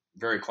fight in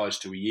very close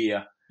to a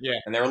year. Yeah.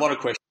 And there are a lot of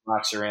question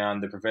marks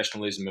around the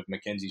professionalism of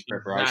McKenzie's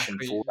preparation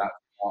for that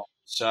fight.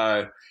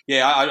 So,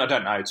 I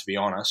don't know, to be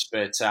honest.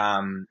 But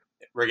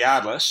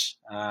regardless,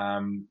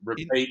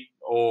 repeat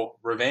or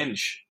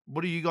revenge.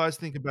 What do you guys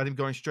think about him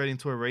going straight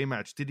into a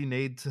rematch? Did he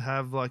need to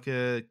have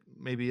a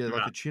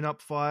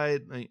tune-up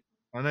fight?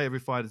 I know every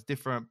fight is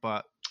different,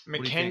 but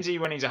McKenzie,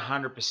 when he's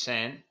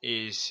 100%,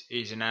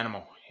 is an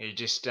animal. He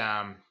just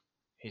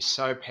he's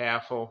so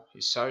powerful.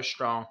 He's so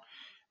strong.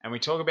 And we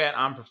talk about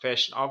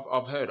unprofessional.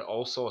 I've heard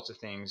all sorts of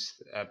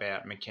things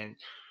about McKenzie.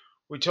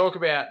 We talk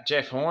about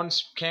Jeff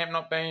Horn's camp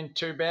not being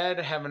too bad,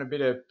 having a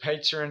bit of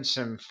pizza and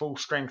some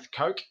full-strength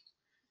Coke.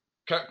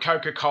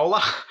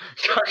 Coca-Cola.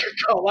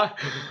 Coca-Cola.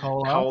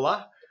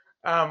 Cola.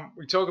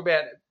 We talk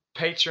about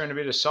pizza and a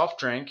bit of soft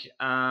drink.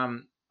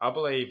 I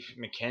believe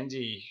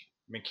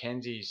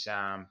Mackenzie's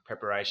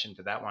preparation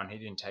for that one, he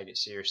didn't take it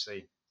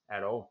seriously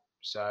at all.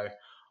 So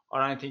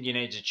I don't think he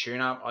needs a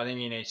tune-up. I think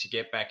he needs to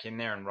get back in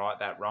there and right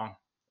that wrong.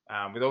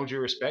 With all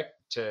due respect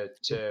to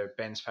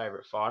Ben's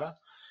favourite fighter,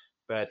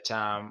 but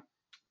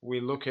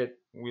we look at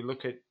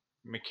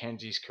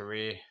Mackenzie's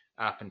career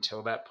up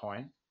until that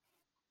point,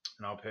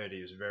 and I've heard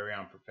he was very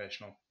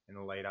unprofessional in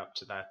the lead up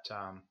to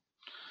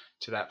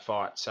that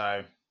fight.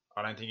 So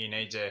I don't think he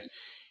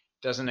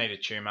doesn't need a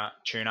tune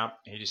up.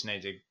 He just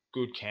needs a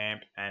good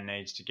camp and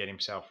needs to get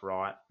himself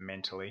right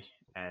mentally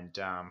and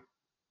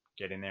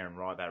get in there and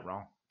right that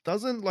wrong.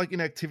 Doesn't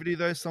inactivity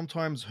though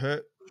sometimes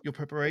hurt your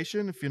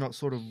preparation if you're not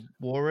sort of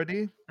war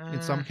ready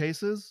in some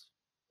cases?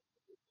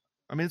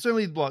 I mean, it's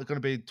only going to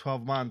be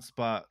 12 months,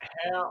 but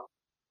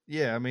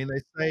yeah, I mean,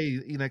 they say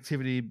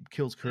inactivity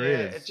kills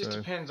careers. Yeah, it just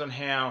depends on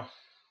how.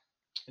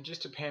 It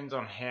just depends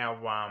on how.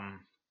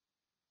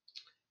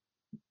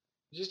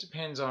 It just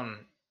depends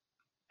on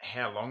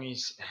how long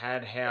he's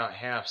had,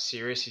 how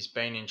serious he's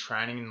been in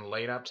training in the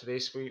lead up to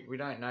this. We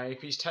don't know.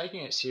 If he's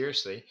taking it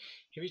seriously,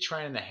 he'd be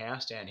training the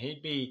house down.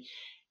 He'd be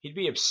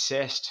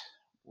obsessed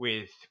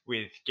with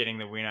getting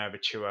the win over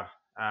Chua,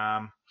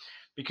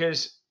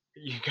 because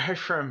you go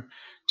from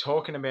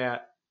talking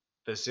about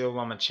Vasyl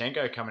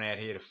Lomachenko coming out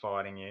here to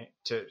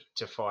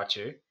fight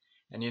you,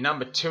 and you're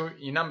number two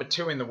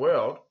in the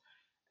world,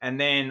 and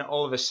then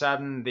all of a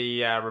sudden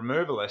the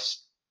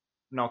removalist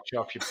knocked you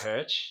off your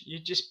perch.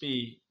 You'd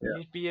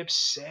be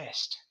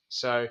obsessed.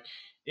 So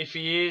if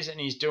he is and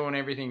he's doing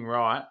everything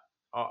right,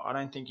 I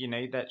don't think you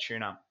need that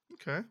tune-up.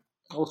 Okay.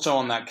 Also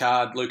on that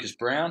card, Lucas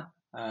Brown.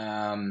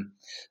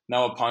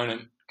 No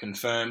opponent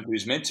confirmed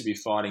who's meant to be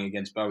fighting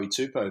against Bowie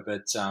Tupou,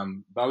 but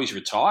Bowie's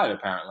retired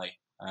apparently.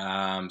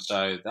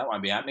 So that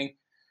won't be happening.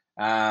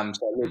 So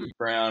Lucas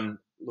Brown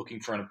looking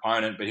for an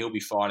opponent, but he'll be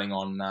fighting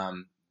on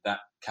that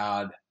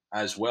card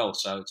as well.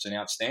 So it's an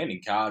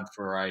outstanding card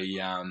for a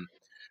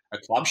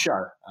club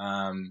show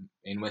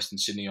in Western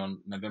Sydney on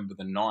November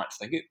the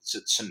 9th. I think it's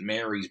at St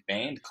Mary's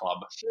Band Club,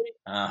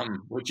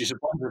 which is a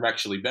place I've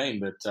actually been,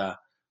 but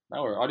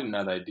no, I didn't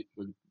know they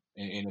were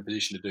in a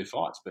position to do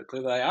fights, but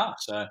clearly they are.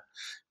 So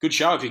good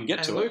show if you can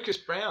get to it. And Lucas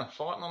Brown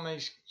fighting on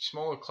these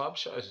smaller club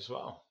shows as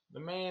well.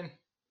 The man,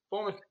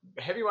 former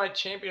heavyweight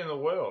champion of the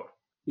world.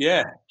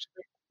 Yeah.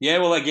 Yeah,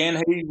 well,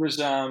 again, he was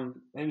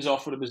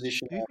offered a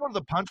position. He fought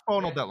the Punch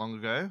Bowl not that long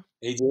ago.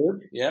 He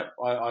did, yep.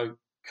 I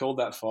called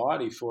that fight.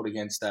 He fought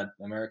against that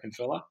American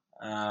fella.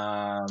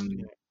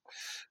 He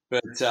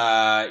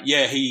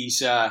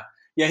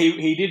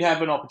did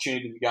have an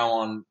opportunity to go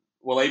on.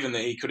 Well, even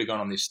he could have gone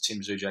on this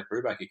Tim Zujak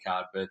Brubaker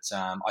card, but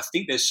I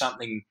think there's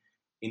something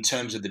in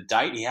terms of the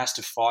date. He has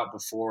to fight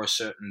before a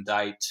certain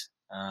date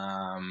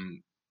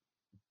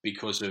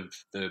because of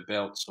the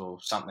belts or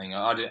something.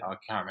 I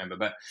can't remember,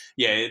 but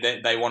yeah,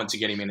 they wanted to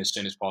get him in as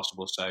soon as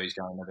possible, so he's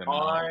going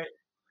November.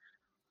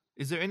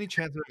 Is there any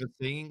chance of ever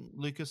seeing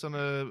Lucas on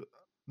a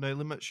No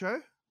Limit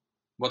show?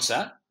 What's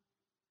that?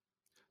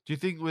 Do you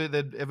think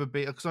there'd ever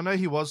be? Because I know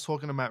he was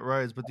talking to Matt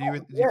Rhodes, but do you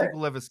think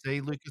we'll ever see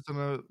Lucas on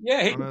a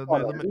No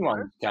Limit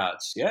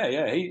cards?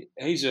 Yeah.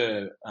 He's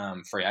a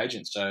free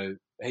agent, so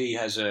he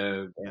has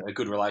a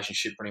good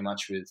relationship pretty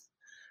much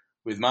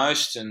with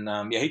most,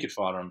 and he could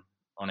fight on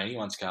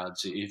anyone's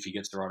cards if he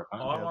gets the right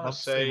opponent. I want to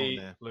see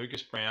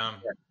Lucas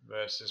Brown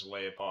versus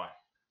Leopai.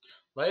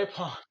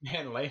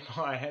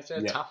 Leopai, that's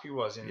how tough he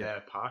was in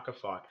the Parker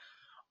fight.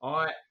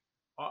 I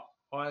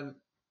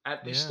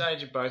at this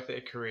stage of both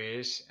their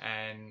careers,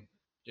 and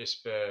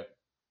just for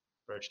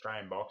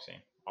Australian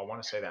boxing, I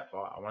want to see that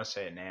fight. I want to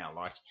see it now.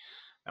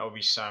 That would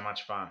be so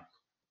much fun.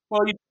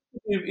 Well,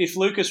 if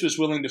Lucas was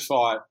willing to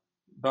fight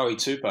Bowie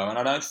Tupou, and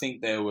I don't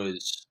think there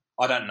was,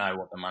 I don't know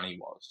what the money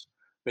was,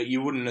 but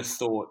you wouldn't have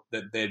thought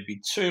that there'd be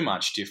too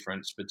much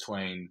difference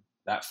between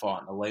that fight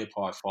and the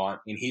Leopai fight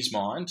in his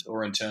mind,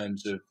 or in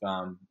terms of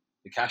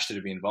the cash that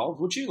would be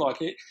involved. Would you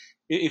like it?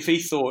 If he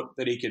thought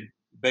that he could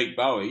beat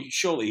Bowie,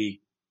 surely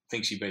he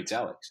thinks he beats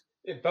Alex.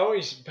 Yeah,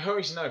 Bowie's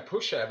no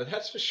pushover,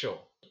 that's for sure.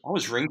 I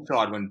was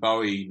ringside when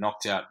Bowie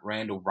knocked out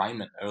Randall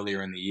Raymond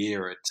earlier in the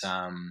year at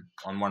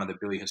on one of the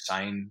Billy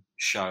Hussein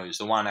shows,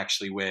 the one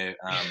actually where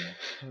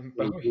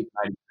Bowie made his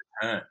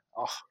return.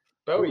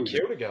 Bowie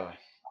killed a guy.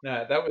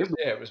 No,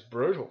 it was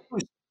brutal.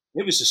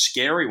 It was a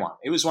scary one.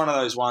 It was one of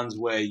those ones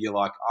where you're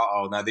like,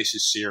 oh no, this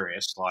is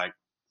serious. Like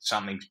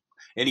something,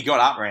 and he got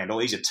up Randall.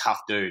 He's a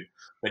tough dude,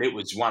 but it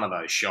was one of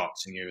those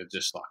shots, and you were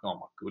just like, oh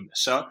my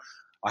goodness. So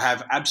I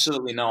have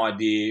absolutely no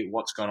idea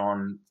what's gone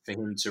on for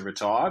him to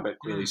retire, but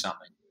clearly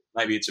something.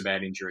 Maybe it's a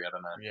bad injury. I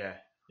don't know.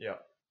 Yeah.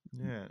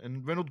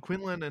 And Reynold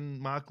Quinlan and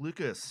Mark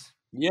Lucas.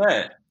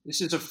 Yeah, this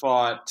is a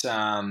fight.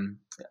 I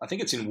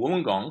think it's in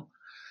Wollongong.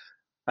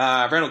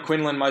 Reynold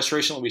Quinlan, most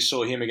recently we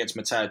saw him against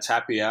Matteo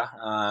Tapia.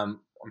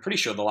 I'm pretty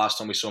sure the last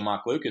time we saw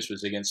Mark Lucas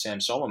was against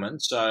Sam Solomon.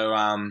 So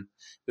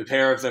the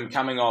pair of them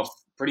coming off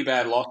pretty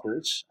bad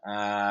losses.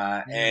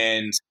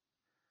 And,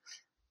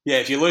 yeah,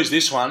 if you lose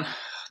this one,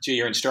 gee,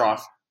 you're in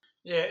strife.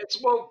 Yeah, it's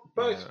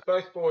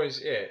both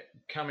boys,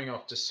 coming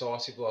off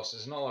decisive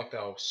losses. Not like they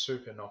were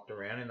super knocked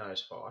around in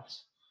those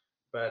fights,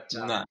 but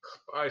No.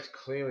 both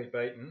clearly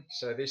beaten.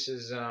 So this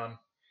is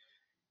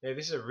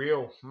this is a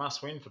real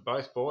must win for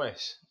both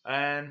boys,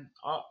 and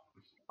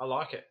I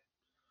like it.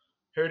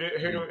 Who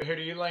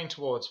do you lean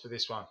towards for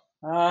this one?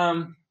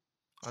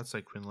 I'd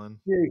say Quinlan.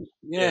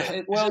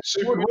 Yeah. Well,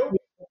 super middle?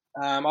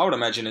 I would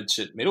imagine it's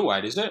at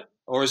middleweight, is it?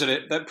 Or is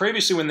it that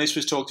previously when this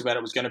was talked about,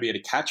 it was going to be at a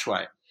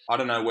catchweight? I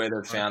don't know where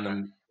they've found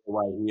them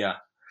away here.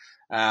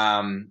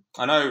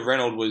 I know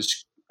Reynolds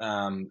was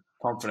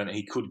confident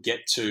he could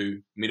get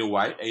to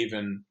middleweight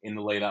even in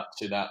the lead up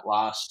to that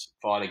last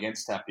fight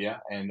against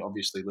Tapia, and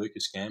obviously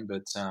Lucas can,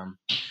 but I'm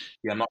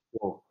not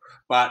sure.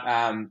 But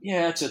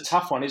it's a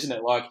tough one, isn't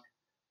it? Like,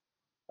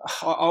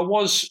 I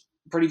was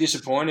pretty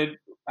disappointed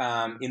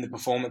in the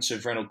performance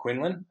of Reynolds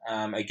Quinlan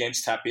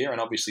against Tapia, and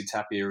obviously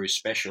Tapia is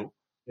special.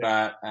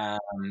 But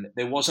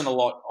there wasn't a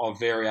lot of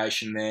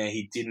variation there.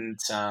 He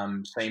didn't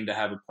seem to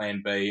have a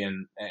plan B,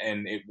 and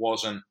it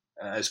wasn't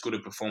as good a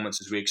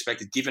performance as we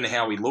expected, given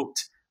how he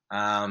looked.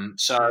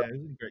 So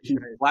if he's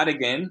flat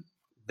again,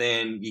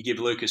 then you give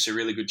Lucas a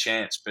really good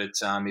chance. But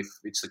if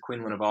it's the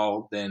Quinlan of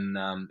old, then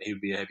he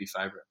would be a heavy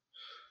favourite.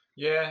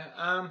 Yeah,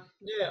 I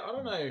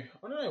don't know. I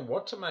don't know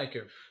what to make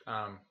of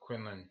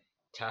Quinlan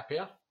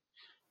Tapia.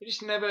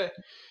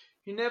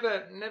 He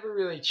never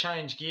really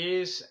changed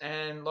gears,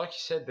 and like you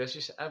said, there's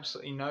just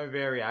absolutely no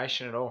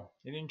variation at all.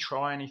 He didn't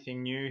try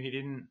anything new. He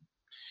didn't.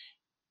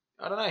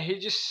 I don't know. He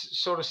just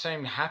sort of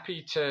seemed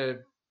happy to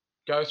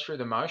go through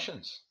the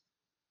motions.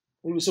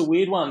 It was a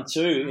weird one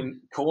too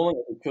in calling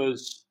it,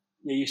 because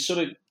you sort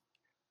of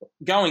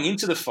going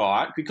into the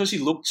fight, because he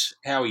looked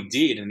how he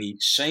did and he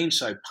seemed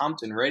so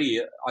pumped and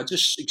ready. I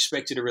just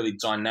expected a really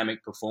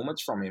dynamic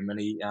performance from him, and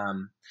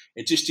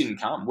it just didn't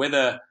come.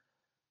 Whether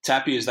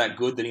Tapia is that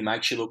good that he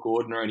makes you look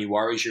ordinary and he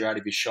worries you out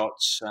of your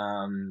shots,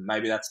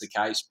 maybe that's the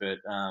case, but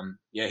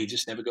he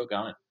just never got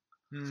going.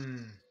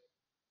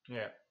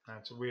 Yeah,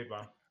 that's a weird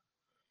one.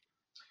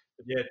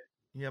 But yeah.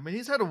 Yeah, I mean,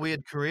 he's had a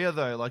weird career,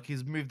 though. Like,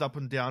 he's moved up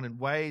and down in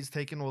ways,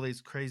 taken all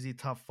these crazy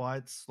tough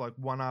fights, like,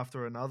 one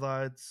after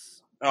another.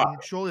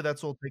 Surely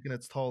that's all taken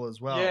its toll as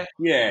well.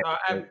 Yeah.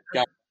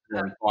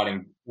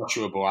 Fighting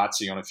Joshua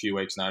Boazzi on a few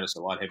weeks' notice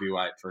at light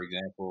heavyweight, for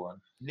example.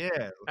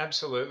 Yeah,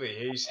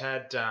 absolutely. He's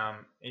had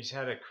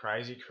a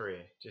crazy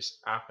career, just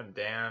up and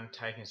down,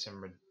 taking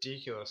some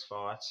ridiculous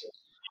fights.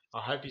 I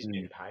hope he's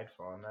been paid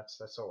for them.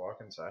 That's all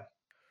I can say.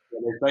 Yeah,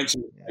 there's been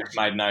some mistakes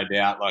made, no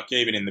doubt. Like,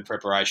 even in the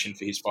preparation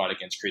for his fight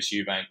against Chris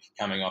Eubank,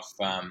 coming off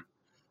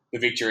the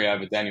victory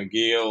over Daniel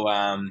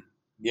Geale,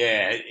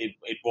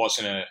 it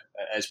wasn't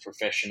as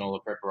professional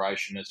a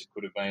preparation as it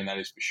could have been. That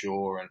is for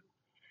sure. And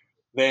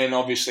then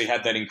obviously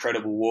had that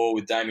incredible war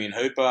with Damien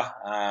Hooper,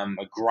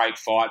 a great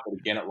fight, but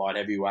again at light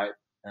heavyweight.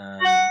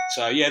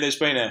 There's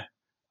been a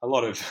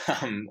lot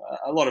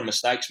of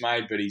mistakes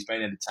made, but he's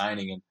been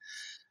entertaining, and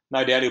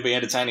no doubt he'll be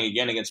entertaining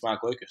again against Mark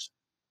Lucas.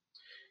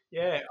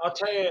 Yeah, I'll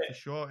tell you. For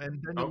sure.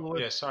 And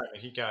sorry,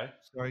 you go.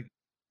 Sorry.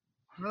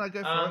 No,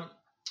 go for it.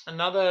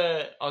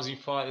 Another Aussie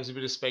fight, there's a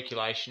bit of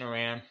speculation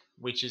around,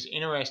 which is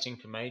interesting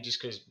for me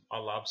just because I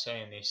love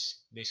seeing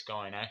this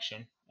guy in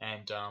action.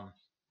 And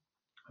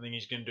I think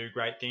he's going to do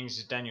great things,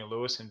 is Daniel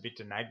Lewis and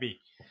Victor Nagby,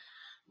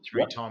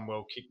 three-time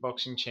world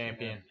kickboxing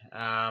champion.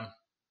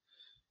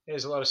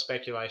 There's a lot of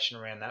speculation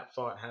around that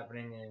fight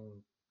happening. And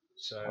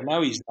so I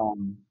know he's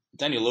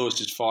Daniel Lewis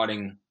is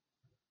fighting,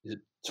 is it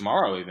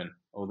tomorrow even?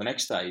 Or the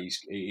next day,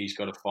 he's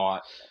got a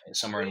fight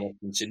somewhere in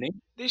Western Sydney.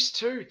 This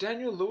too,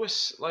 Daniel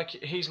Lewis, like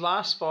his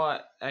last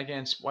fight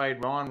against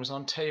Wade Ryan was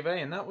on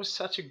TV, and that was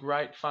such a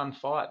great, fun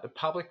fight. The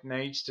public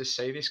needs to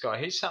see this guy.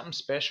 He's something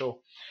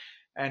special,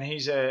 and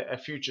he's a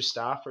future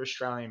star for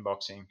Australian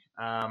boxing.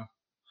 I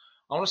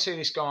want to see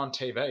this guy on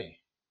TV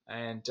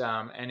and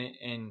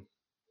in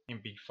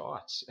big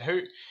fights.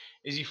 Who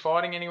is he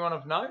fighting? Anyone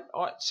of note?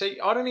 I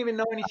don't even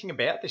know anything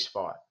about this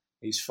fight.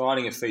 He's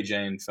fighting a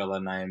Fijian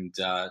fella named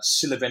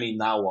Siliveni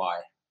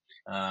Nawai.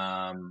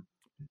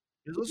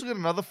 He's also got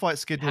another fight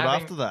scheduled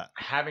after that.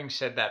 Having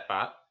said that,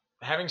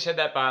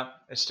 but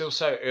it's still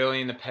so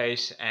early in the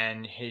piece,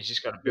 and he's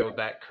just got to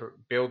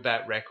build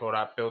that record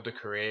up, build a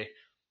career.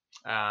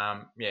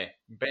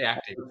 Be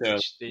active,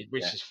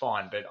 which is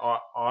fine. But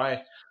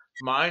I,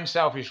 my own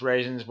selfish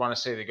reasons, want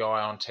to see the guy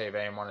on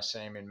TV and want to see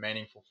him in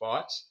meaningful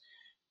fights.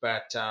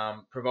 But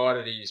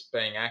provided he's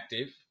being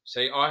active,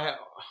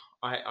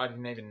 I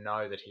didn't even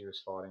know that he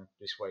was fighting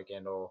this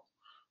weekend, or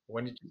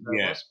when did you know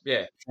it was?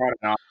 Yeah. Friday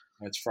night.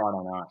 It's Friday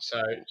night.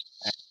 So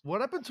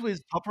what happened to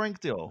his top rank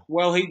deal?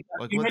 Well, you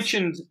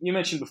mentioned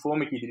before,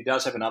 Mickey, that he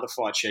does have another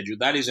fight scheduled.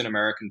 That is an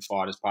American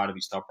fight as part of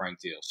his top rank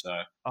deal. So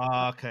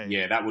okay.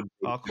 Yeah, that would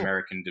be an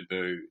American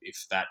debut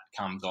if that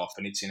comes off,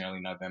 and it's in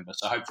early November.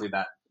 So hopefully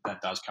that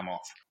that does come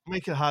off.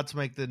 Make it hard to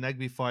make the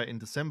Nagby fight in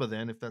December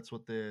then, if that's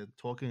what they're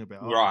talking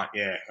about. Right,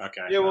 yeah,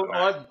 okay. Yeah,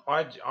 well,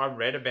 I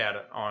read about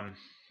it on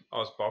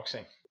Oz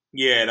Boxing.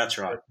 Yeah, that's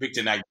right.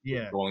 Victor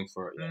Nagby calling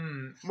for it.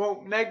 Yeah.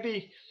 Well,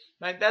 Nagby,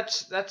 mate,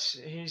 that's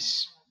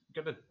he's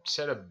got a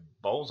set of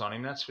balls on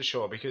him, that's for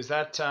sure. Because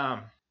that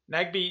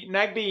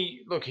Nagby,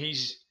 look,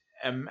 he's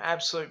an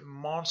absolute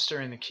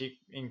monster in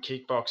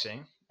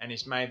kickboxing, and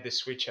he's made the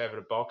switch over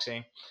to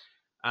boxing.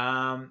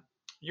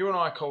 You and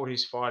I called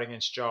his fight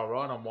against Joel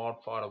Wright on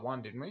Wildfighter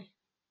 1, didn't we?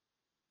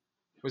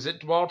 Was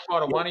it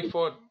Wildfighter 1 he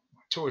fought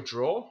to a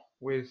draw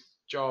with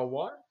Joel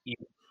White? Yeah.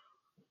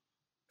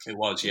 It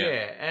was, yeah.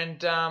 Yeah,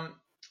 and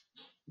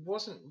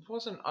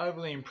wasn't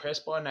overly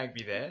impressed by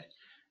Nagby there.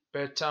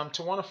 But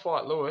to want to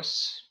fight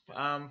Lewis,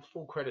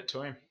 full credit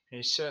to him.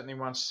 He certainly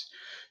wants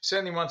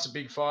the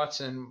big fights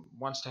and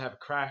wants to have a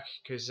crack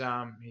because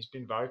he's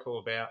been vocal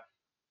about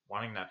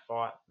wanting that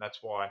fight. That's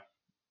why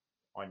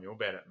I knew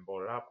about it and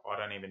brought it up. I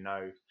don't even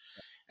know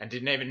and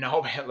didn't even know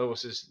about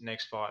Lewis's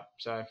next fight.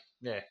 So,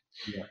 yeah.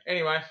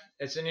 Anyway,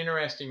 it's an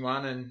interesting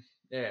one. And,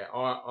 yeah,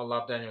 I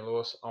love Daniel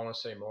Lewis. I want to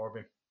see more of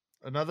him.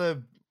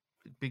 Another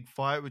big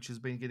fight, which has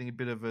been getting a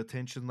bit of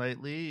attention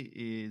lately,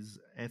 is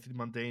Anthony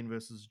Mundine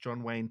versus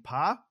John Wayne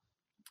Parr.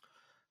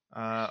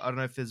 I don't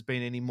know if there's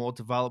been any more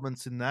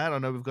developments in that. I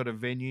know we've got a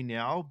venue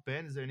now.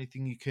 Ben, is there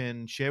anything you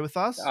can share with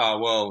us? Oh,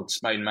 well, it's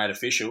made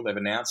official. They've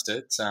announced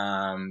it. It's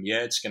going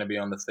to be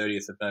on the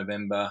 30th of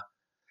November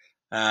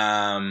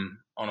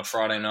on a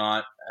Friday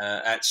night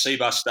at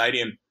Cbus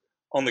Stadium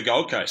on the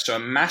Gold Coast. So a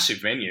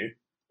massive venue,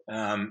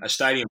 a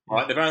stadium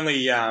fight. They've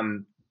only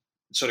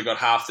sort of got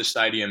half the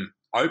stadium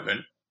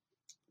open.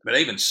 But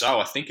even so,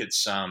 I think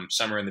it's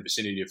somewhere in the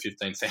vicinity of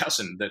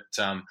 15,000 that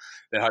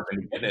they're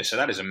hoping to get there. So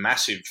that is a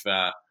massive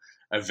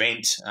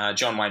event.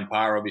 John Wayne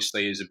Parr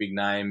obviously is a big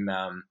name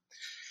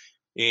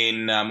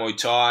in Muay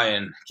Thai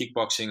and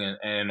kickboxing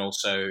and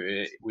also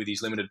with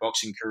his limited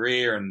boxing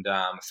career, and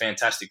a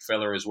fantastic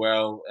fella as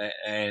well.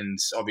 And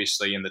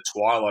obviously in the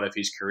twilight of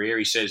his career,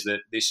 he says that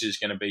this is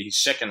going to be his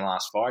second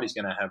last fight. He's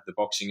going to have the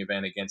boxing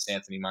event against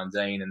Anthony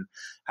Mundine and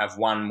have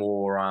one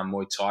more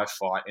Muay Thai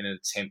fight in an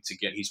attempt to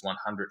get his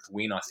 100th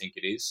win, I think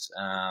it is,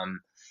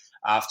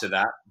 after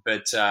that.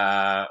 But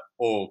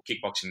or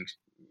kickboxing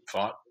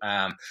fight.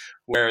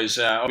 Whereas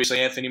obviously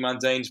Anthony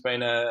Mundine's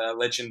been a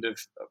legend of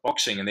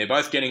boxing, and they're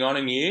both getting on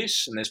in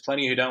years, and there's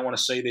plenty who don't want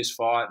to see this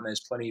fight, and there's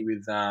plenty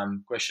with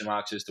question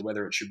marks as to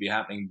whether it should be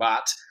happening,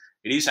 but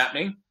it is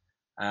happening.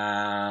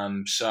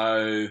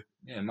 So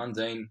yeah,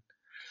 Mundine,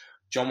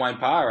 John Wayne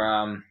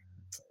Parr,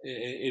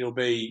 it'll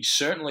be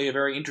certainly a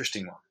very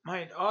interesting one.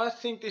 Mate, I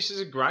think this is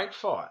a great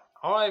fight.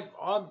 I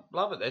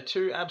love it. They're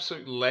two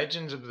absolute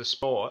legends of the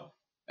sport,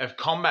 of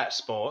combat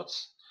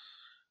sports.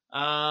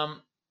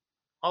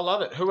 I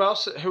love it. Who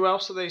else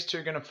are these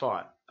two going to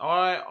fight?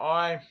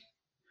 They're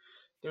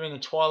in the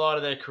twilight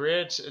of their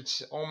career.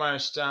 It's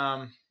almost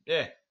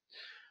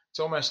it's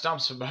almost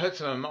dumps for both of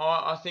them.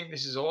 I think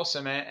this is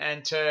awesome,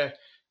 and to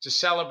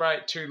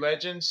celebrate two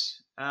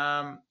legends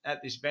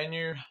at this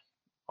venue,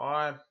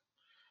 I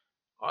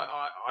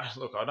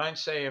look. I don't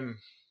see him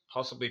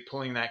possibly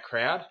pulling that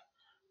crowd,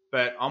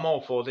 but I'm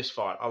all for this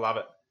fight. I love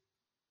it.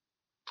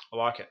 I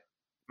like it.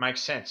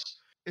 Makes sense.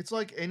 It's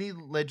like any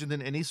legend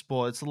in any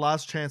sport. It's the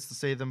last chance to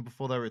see them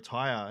before they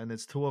retire, and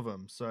there's two of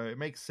them. So it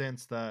makes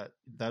sense that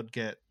they'd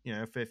get,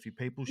 a fair few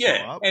people show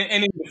up.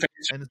 And in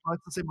defense, and it's nice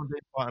to see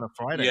Mundine fight on a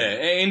Friday.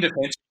 Yeah, in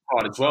defense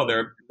fight as well.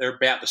 They're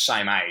about the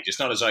same age. It's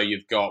not as though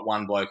you've got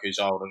one bloke who's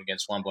older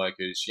against one bloke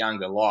who's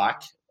younger,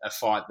 like a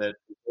fight that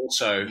is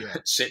also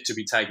set to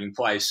be taking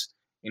place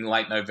in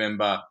late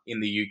November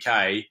in the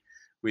UK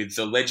with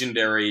the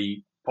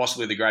legendary,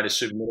 possibly the greatest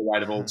super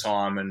middleweight of all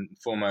time and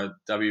former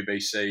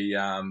WBC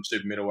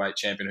super middleweight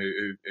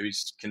champion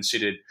who's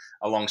considered,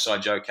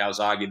 alongside Joe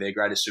Calzaghe, their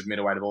greatest super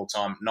middleweight of all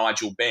time,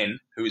 Nigel Benn,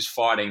 who is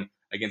fighting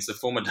against the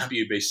former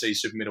WBC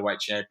super middleweight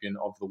champion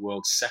of the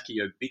world,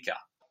 Sakio Bika.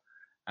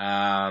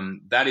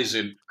 That is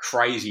a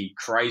crazy,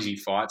 crazy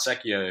fight.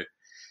 Sakio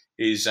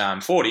is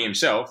 40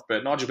 himself,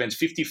 but Nigel Benn's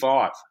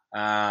 55.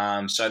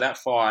 So that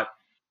fight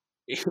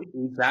is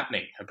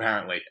happening,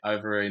 apparently,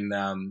 over in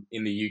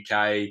the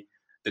UK.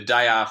 The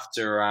day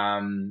after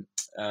one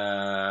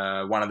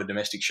of the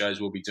domestic shows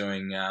we'll be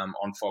doing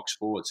on Fox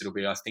Sports, it'll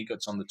be, I think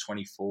it's on the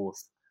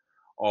 24th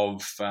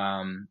of,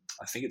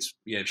 I think it's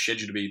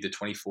scheduled to be the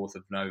 24th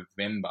of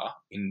November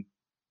in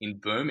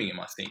Birmingham,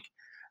 I think.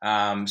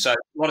 So a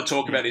lot of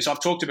talk about this.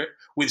 I've talked about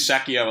with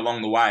Sakio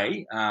along the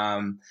way.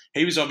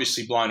 He was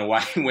obviously blown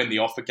away when the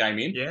offer came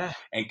in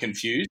and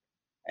confused.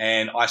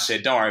 And I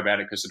said, don't worry about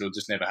it because it'll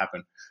just never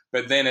happen.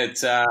 But then it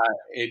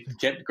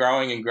kept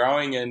growing and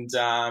growing, and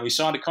he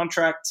signed a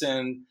contract,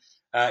 and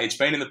it's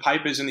been in the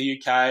papers in the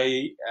UK.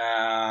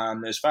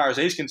 As far as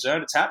he's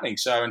concerned, it's happening.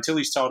 So until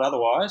he's told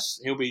otherwise,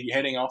 he'll be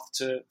heading off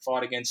to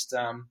fight against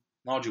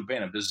Nigel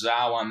Benn. A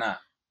bizarre one, that.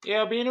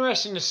 Yeah, it'll be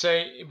interesting to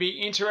see. It'd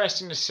be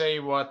interesting to see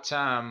what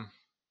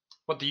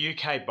the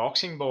UK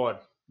Boxing Board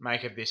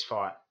make of this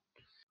fight.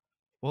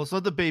 Well, it's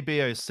not the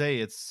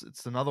BBOC.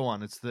 It's another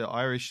one. It's the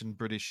Irish and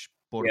British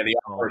Board. Yeah, the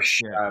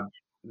Irish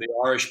the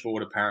Irish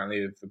board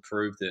apparently have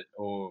approved it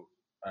or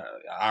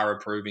are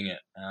approving it.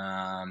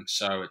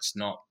 So it's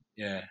not,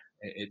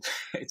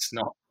 it's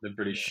not the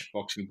British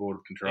Boxing Board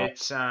of Control.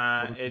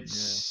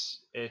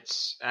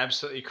 It's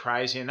absolutely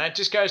crazy, and that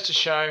just goes to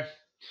show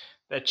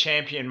the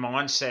champion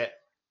mindset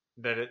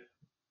that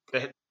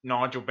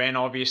Nigel Benn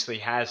obviously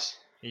has.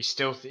 He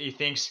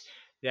thinks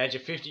the age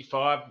of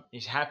 55,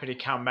 he's happy to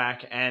come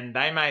back, and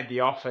they made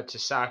the offer to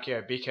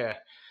Sakio Bika.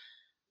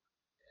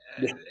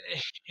 Yeah.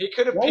 He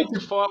could have picked a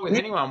fight with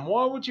anyone.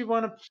 Why would you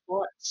want to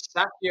fight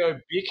Sakio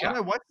Bika? I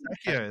know, what's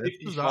Sakio? That's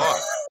bizarre.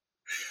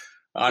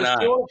 I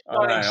know.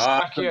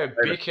 Sakio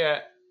Bika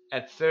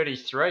at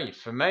 33,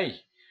 for me,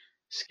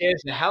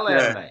 scares the hell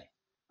out of me.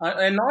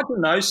 And Nigel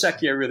knows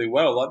Sakio really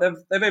well. Like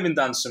they've even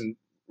done some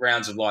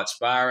rounds of light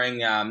sparring.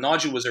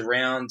 Nigel was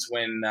around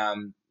when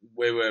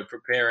we were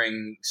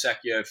preparing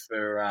Sakio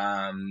for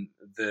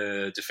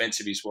the defence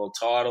of his world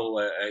title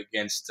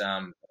against.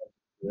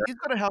 He's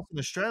got a house in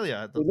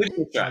Australia.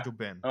 Nigel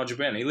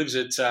Benn. He lives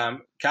at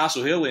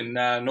Castle Hill in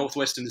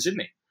northwestern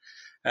Sydney.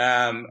 He's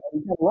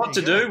got a lot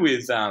to do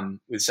with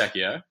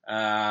Sakio.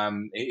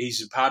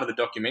 He's a part of the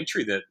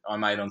documentary that I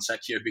made on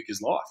Sakio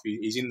Bika's life.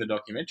 He's in the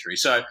documentary.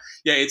 So,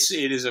 yeah, it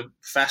is a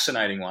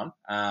fascinating one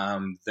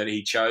that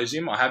he chose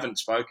him. I haven't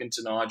spoken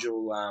to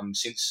Nigel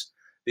since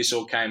this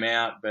all came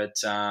out, but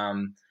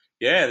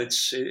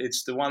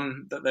it's the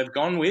one that they've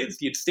gone with.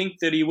 You'd think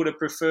that he would have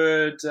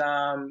preferred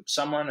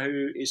someone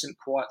who isn't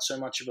quite so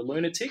much of a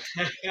lunatic,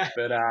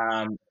 but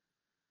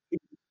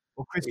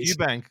or Chris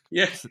Eubank.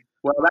 Yeah.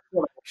 Well, that's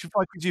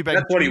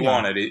what he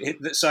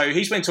wanted. So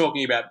he's been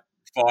talking about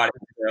fighting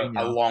for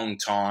a long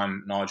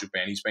time, Nigel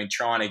Benn. He's been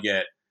trying to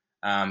get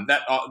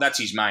that's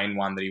his main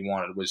one that he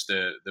wanted was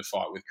the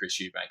fight with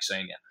Chris Eubank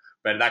Sr.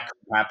 But that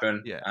couldn't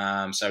happen.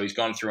 Yeah. So he's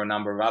gone through a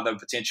number of other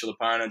potential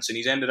opponents, and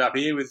he's ended up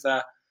here with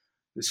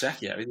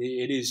Sakio.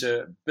 It is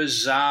a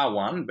bizarre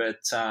one, but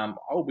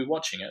I'll be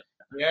watching it.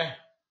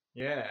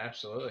 Yeah,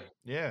 absolutely.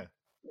 Yeah.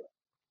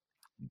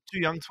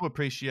 Too young to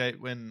appreciate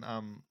when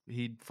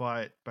he'd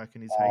fight back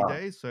in his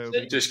heyday. So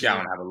just go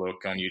and have a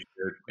look on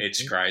YouTube.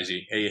 It's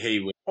crazy. He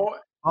would.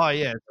 Oh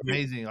yeah, it's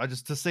amazing.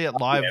 To see it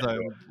live though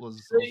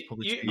was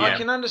probably. I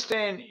can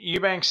understand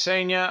Eubank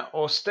Senior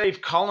or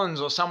Steve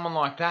Collins or someone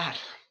like that,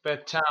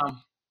 but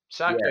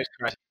Sakio's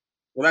crazy.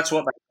 Well, that's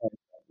what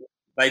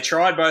they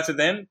tried, both of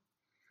them,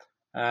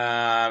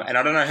 and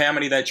I don't know how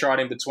many they tried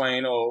in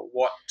between or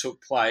what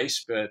took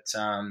place, but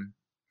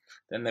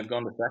then they've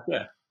gone to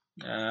Sakio.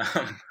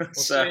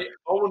 See, I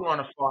wouldn't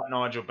want to fight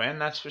Nigel Benn,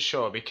 that's for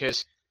sure,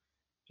 because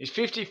he's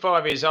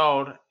 55 years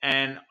old,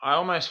 and I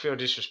almost feel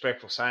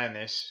disrespectful saying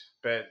this,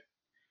 but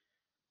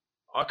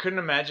I couldn't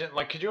imagine.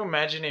 Like, could you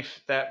imagine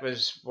if that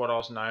was what I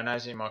was known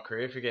as in my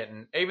career?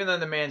 Even though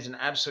the man's an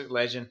absolute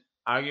legend,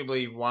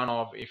 arguably one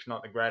of, if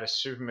not the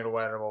greatest super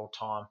middleweight of all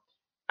time,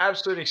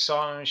 absolute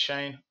excitement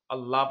machine. I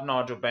love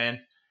Nigel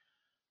Benn,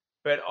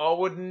 but I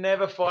would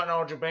never fight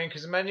Nigel Benn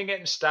because imagine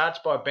getting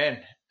starched by Ben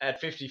at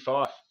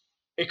 55.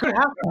 It could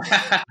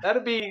happen.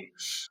 That'd be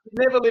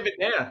never live it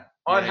down.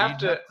 I'd have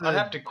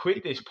to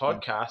quit this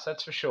podcast.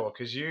 That's for sure.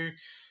 Because you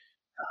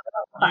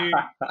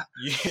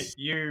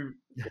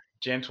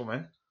gentlemen,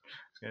 I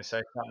was going to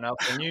say something else,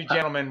 and you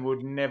gentlemen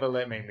would never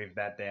let me live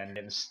that down.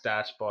 Getting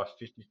starched by a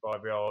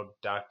 55-year-old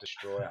Dark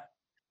Destroyer.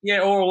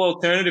 Yeah, or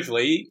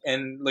alternatively,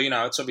 and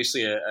it's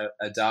obviously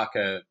a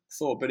darker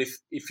thought, but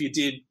if you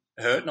did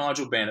hurt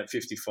Nigel Benn at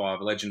 55,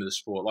 a legend of the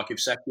sport, like if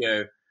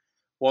Sakio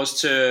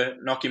was to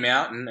knock him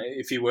out, and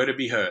if he were to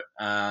be hurt,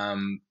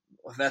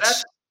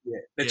 it's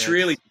a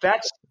really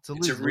difficult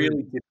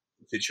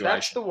situation.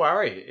 That's the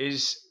worry.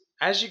 Is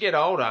as you get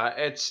older,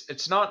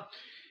 it's not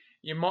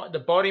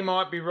the body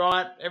might be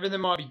right,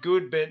 everything might be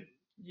good, but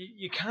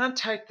you can't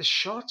take the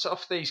shots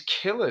off these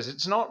killers.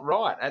 It's not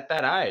right at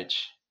that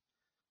age.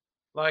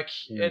 Like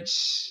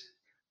it's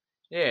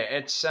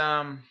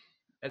a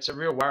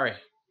real worry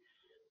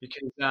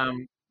because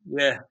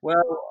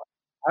well,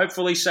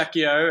 hopefully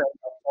Sakio.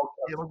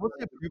 Yeah, what's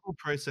the approval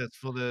process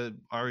for the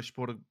Irish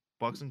Sport of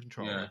Boxing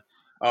Control? Yeah.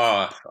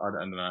 I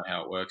don't know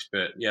how it works,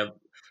 but yeah, I've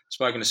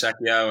spoken to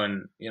Sakio,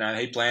 and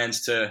he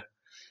plans to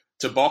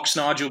box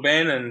Nigel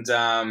Benn, and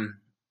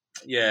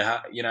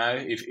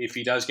if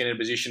he does get in a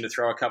position to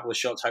throw a couple of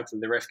shots, hopefully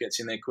the ref gets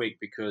in there quick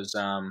because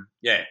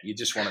you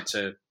just want it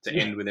to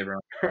end with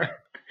everyone.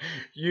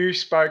 You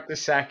spoke to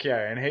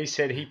Sakio, and he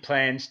said he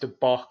plans to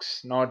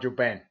box Nigel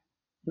Benn.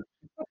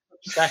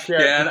 Sakio,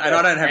 and I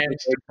don't have any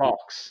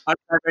box. I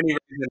don't have any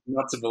reason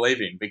not to believe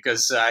him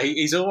because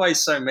he's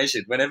always so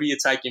measured. Whenever you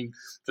take him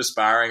for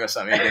sparring or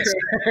something against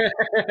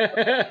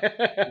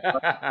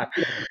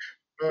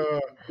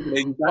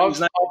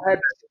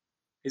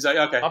he's like,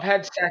 okay. I've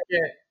had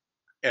Sakio.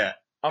 Yeah.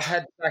 I've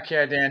had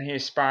Sakio down here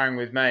sparring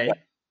with me.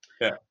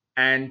 Yeah.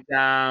 And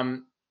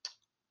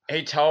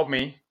he told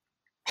me,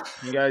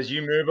 he goes,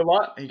 you move a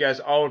lot. He goes,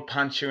 I would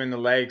punch you in the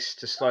legs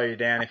to slow you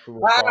down if we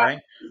were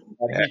fighting.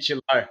 I'd hit you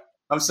low.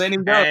 I've seen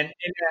him go. And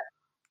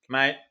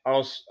mate, I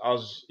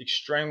was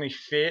extremely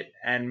fit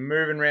and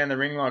moving around the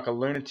ring like a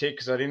lunatic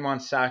because I didn't want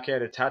Sakio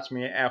to touch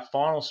me. Our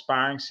final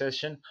sparring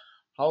session,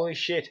 Holy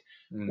shit.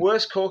 Mm.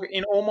 Worst corky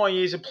in all my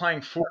years of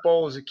playing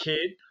football as a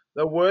kid,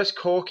 the worst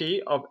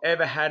corky I've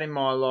ever had in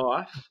my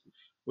life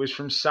was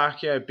from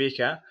Sakio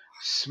Bika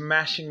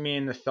smashing me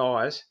in the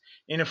thighs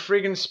in a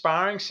friggin'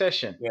 sparring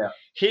session. Yeah.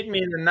 Hit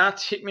me in the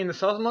nuts, hit me in the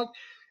thighs. I'm like,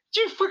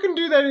 did you fucking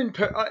do that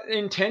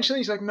intentionally?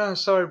 He's like, no,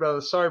 sorry,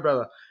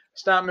 brother.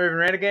 Start moving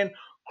around again.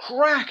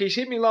 Crack, he's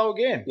hit me low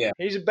again. Yeah.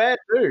 He's a bad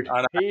dude.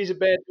 I know. He's a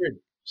bad dude.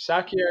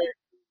 Sakio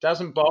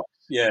doesn't box.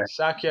 Yeah.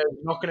 Sakio's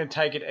not going to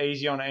take it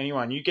easy on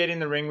anyone. You get in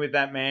the ring with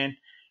that man,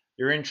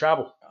 you're in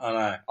trouble. I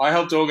know. I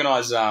helped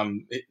organise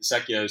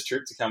Sakio's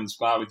trip to come and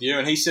spar with you,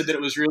 and he said that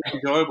it was really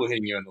enjoyable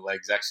hitting you in the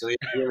legs, actually.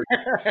 Really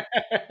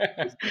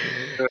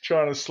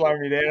Trying to slow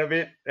me down a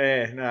bit.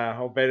 Yeah, no,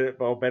 I'll bet it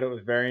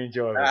was very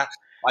enjoyable.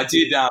 I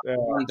did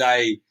one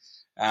day.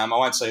 I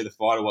won't say who the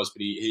fighter was,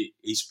 but he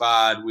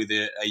sparred with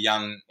a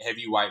young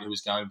heavyweight who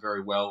was going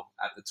very well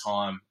at the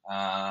time.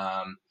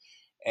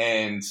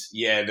 And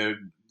yeah,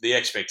 the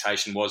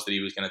expectation was that he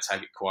was going to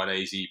take it quite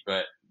easy,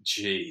 but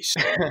jeez.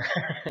 I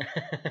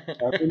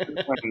think in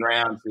the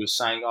rounds he was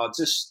saying, "Oh,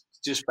 just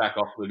back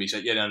off a little bit." He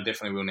said, "Yeah, no,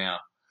 definitely will now."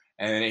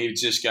 And then he would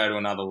just go to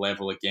another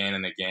level again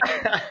and again.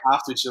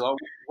 Afterwards, you're like,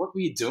 "What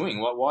were you doing?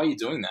 Why are you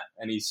doing that?"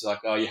 And he's like,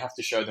 "Oh, you have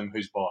to show them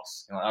who's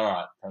boss." You're like, "All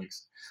right,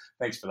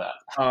 thanks for that."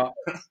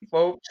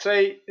 Well,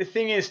 see, the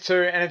thing is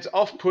too, and it's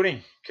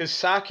off-putting because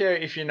Sakio,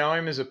 if you know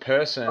him as a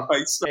person,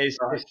 is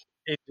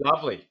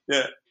lovely.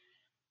 Yeah.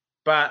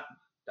 But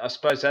I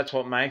suppose that's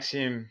what makes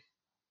him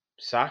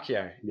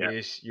Sakio. Yeah.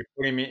 Is you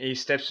put him in, he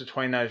steps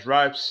between those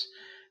ropes.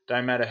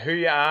 Don't matter who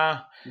you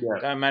are. Yeah.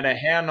 Don't matter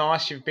how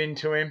nice you've been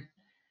to him.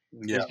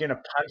 Yeah. He's going to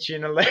punch you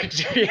in the legs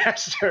if he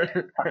has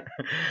to.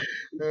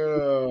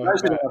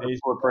 Those who have a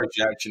full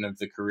appreciation of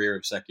the career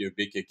of Sakio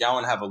Bika, go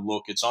and have a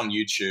look. It's on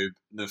YouTube.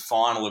 The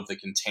final of the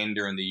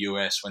Contender in the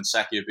US when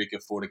Sakio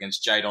Bika fought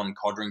against Jadon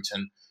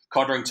Codrington.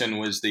 Codrington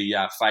was the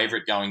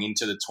favourite going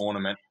into the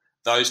tournament.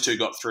 Those two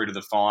got through to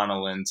the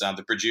final, and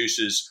the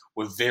producers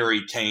were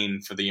very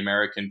keen for the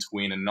American to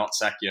win and not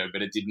Sakio,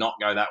 but it did not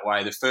go that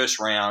way. The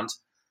first round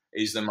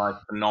is the most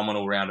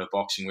phenomenal round of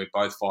boxing where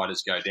both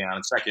fighters go down,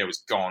 and Sakio was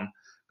gone.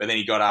 But then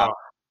he got up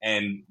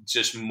and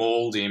just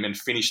mauled him and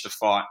finished the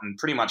fight and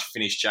pretty much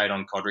finished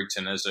Jadon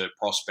Codrington as a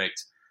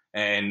prospect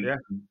and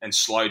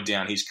slowed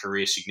down his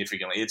career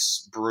significantly.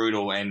 It's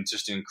brutal and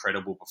just an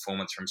incredible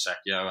performance from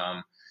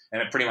Sakio.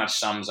 And it pretty much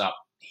sums up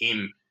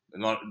him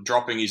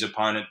dropping his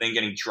opponent, then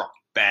getting dropped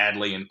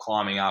badly and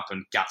climbing up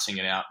and gutsing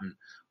it out and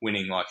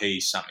winning like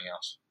he's something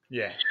else.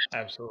 Yeah,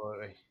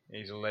 absolutely.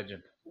 He's a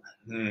legend.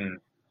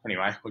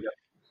 Anyway, we got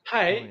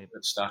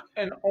stuck.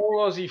 An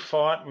all-Aussie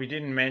fight we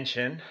didn't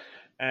mention,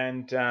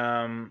 and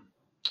I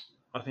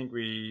think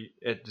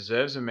it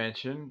deserves a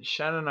mention.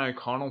 Shannon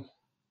O'Connell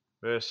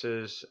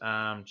versus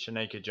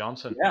Shanika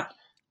Johnson. Yeah,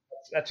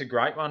 that's a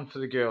great one for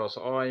the girls.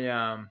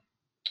 I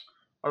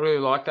really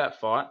like that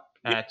fight.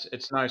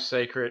 It's no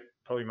secret.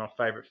 Probably my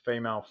favourite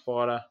female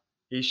fighter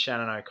is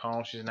Shannon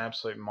O'Connell. She's an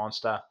absolute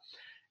monster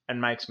and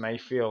makes me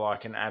feel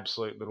like an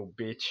absolute little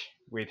bitch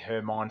with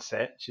her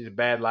mindset. She's a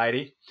bad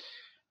lady.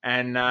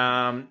 And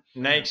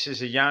Neeks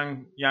is a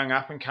young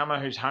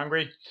up-and-comer who's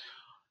hungry.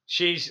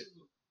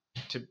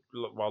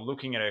 While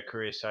looking at her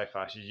career so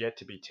far, she's yet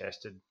to be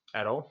tested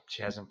at all.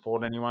 She hasn't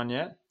fought anyone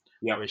yet.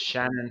 Yeah. Whereas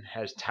Shannon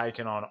has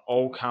taken on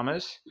all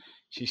comers.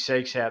 She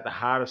seeks out the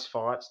hardest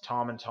fights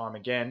time and time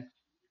again.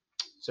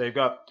 So you've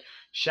got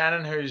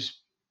Shannon, who's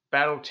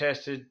battle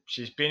tested.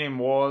 She's been in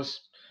wars.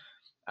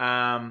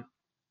 I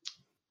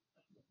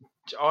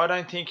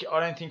don't think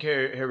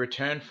her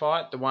return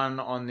fight, the one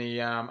on the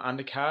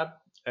undercard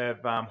of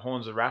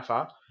Horns of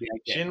Rafa,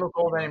 she didn't look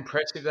all that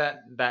impressive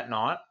that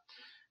night.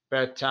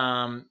 But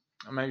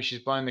maybe she's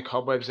blown the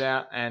cobwebs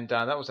out, and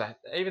that was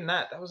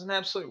an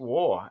absolute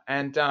war.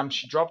 And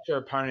she dropped her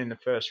opponent in the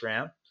first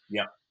round.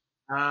 Yeah.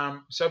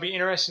 So it'll be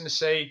interesting to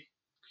see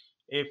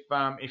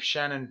if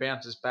Shannon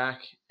bounces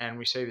back and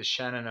we see the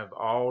Shannon of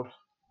old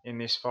in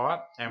this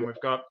fight. And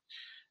we've got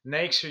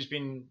Neeks, who's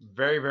been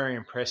very, very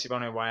impressive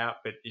on her way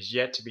up, but is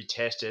yet to be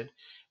tested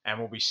and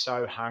will be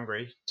so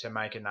hungry to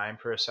make a name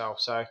for herself.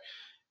 So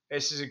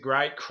this is a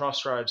great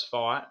crossroads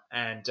fight,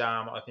 and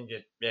I think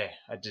it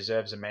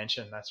deserves a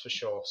mention, that's for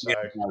sure.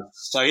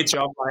 So it's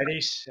job,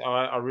 ladies.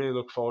 I really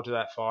look forward to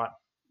that fight.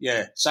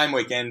 Yeah, same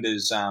weekend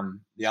as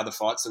the other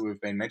fights that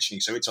we've been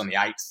mentioning. So it's on the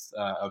 8th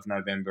of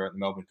November at the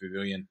Melbourne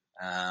Pavilion.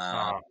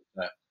 Really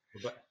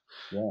good.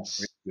 Well,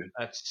 it's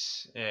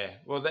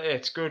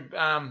good.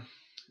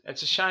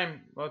 It's a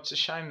shame. Well, it's a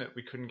shame that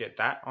we couldn't get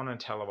that on a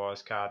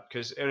televised card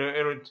because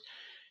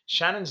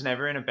Shannon's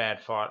never in a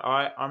bad fight.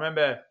 I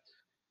remember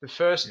the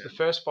first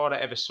fight I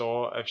ever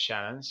saw of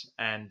Shannon's,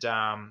 and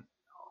I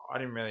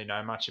didn't really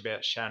know much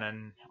about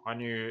Shannon. I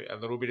knew a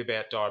little bit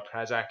about Di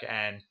Prazak,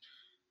 and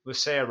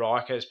Lucia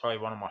Riker is probably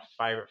one of my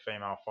favourite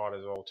female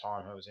fighters of all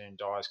time who was in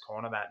Di's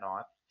corner that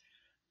night.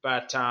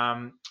 But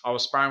I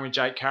was sparring with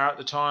Jake Carr at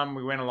the time.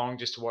 We went along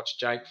just to watch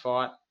Jake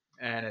fight,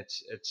 and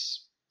it's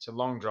a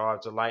long drive.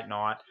 It's a late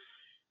night.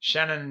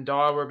 Shannon and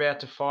Di were about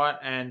to fight,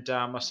 and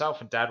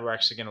myself and Dad were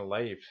actually going to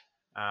leave.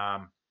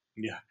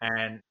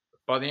 And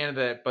by the end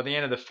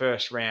of the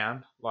first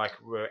round, like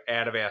we're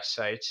out of our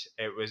seats.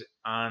 It was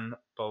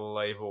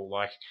unbelievable.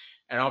 Like,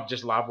 and I've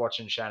just loved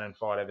watching Shannon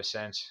fight ever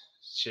since.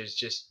 She's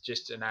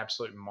just an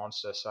absolute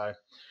monster. So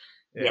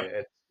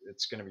yeah,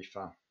 it's going to be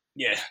fun.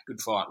 Yeah,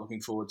 good fight.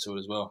 Looking forward to it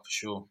as well, for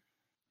sure.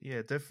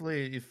 Yeah,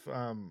 definitely.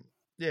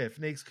 If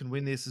Neeks can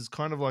win this, is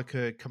kind of like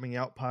a coming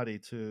out party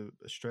to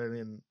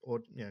Australian or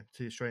to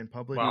the Australian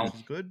public, which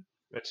is good.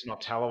 It's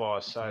not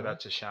televised, so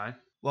that's a shame.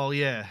 Well,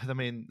 yeah, I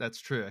mean that's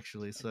true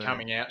actually. So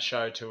coming out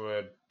show to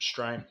a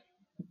stream.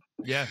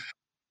 Yeah.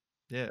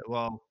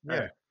 Well,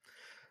 yeah.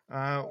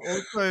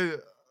 Also,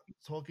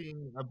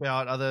 talking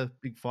about other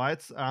big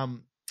fights,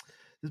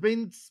 there's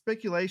been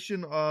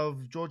speculation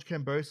of George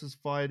Kambosos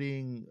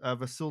fighting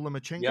Vasyl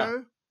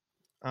Lomachenko.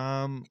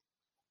 Yeah.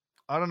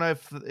 I don't know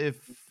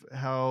if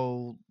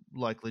how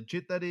like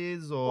legit that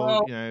is,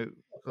 or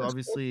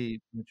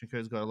obviously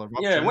Lomachenko's got a lot of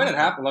options. Yeah, when it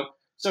happened,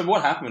 so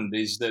what happened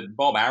is that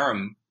Bob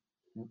Arum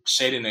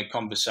said in a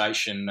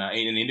conversation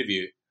in an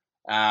interview,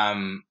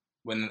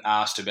 when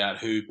asked about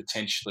who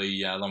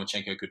potentially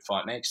Lomachenko could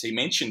fight next, he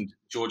mentioned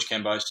George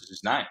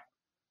Kambosos' name,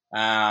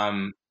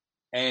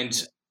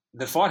 and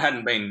the fight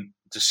hadn't been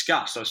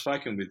discussed. I've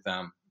spoken with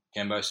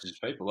Kambosos'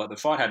 people; like the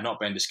fight had not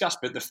been discussed,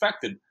 but the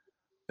fact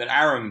that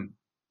Arum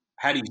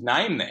had his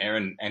name there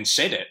and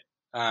said it,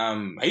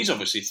 he's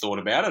obviously thought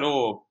about it,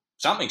 or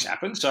something's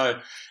happened. So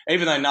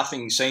even though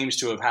nothing seems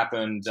to have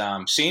happened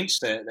since,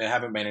 there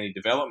haven't been any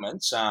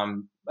developments,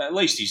 at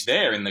least he's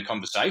there in the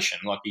conversation.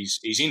 Like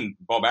he's in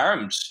Bob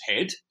Arum's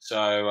head.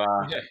 So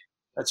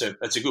that's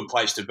a good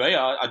place to be.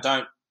 I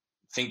don't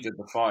think that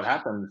the fight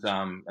happens,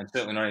 and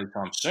certainly not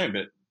anytime soon.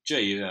 But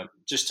gee,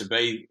 just to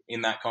be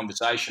in that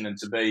conversation and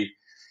to be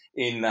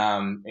in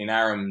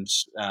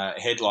Arum's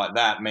head like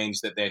that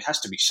means that there has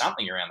to be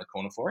something around the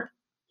corner for him.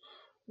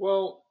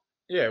 Well,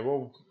 yeah,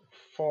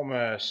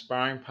 former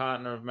sparring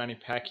partner of Manny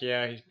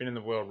Pacquiao. He's been in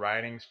the world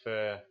ratings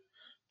for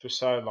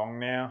so long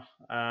now,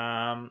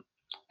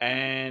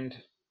 and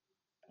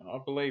I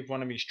believe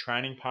one of his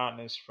training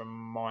partners from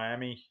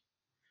Miami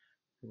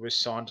was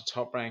signed to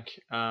Top Rank.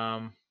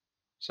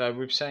 So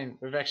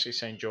we've actually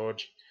seen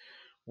George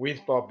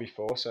with Bob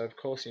before, so of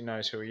course he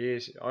knows who he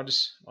is. I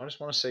just want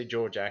to see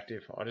George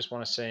active. I just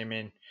want to see him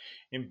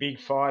in big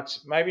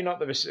fights. Maybe not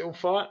the Vasyl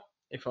fight,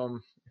 if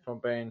I'm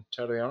being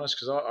totally honest,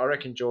 because I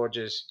reckon George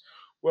is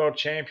world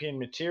champion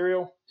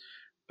material,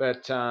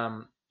 but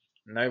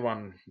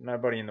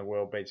nobody in the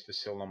world beats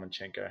Vasyl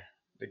Lomachenko.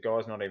 The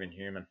guy's not even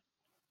human.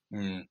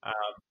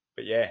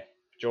 But yeah,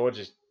 George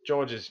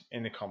is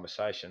in the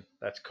conversation.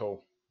 That's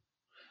cool,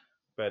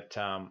 but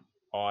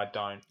I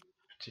don't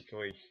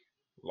particularly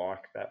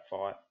like that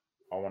fight.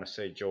 I want to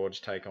see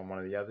George take on one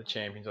of the other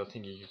champions.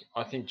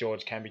 I think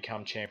George can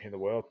become champion of the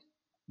world.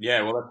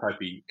 Yeah, well, let's hope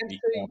he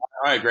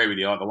I agree with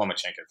you. The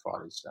Lomachenko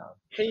fight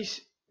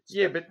is.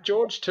 But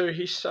George too.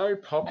 He's so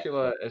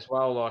popular as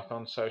well, like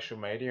on social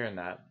media and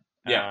that.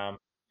 Yeah.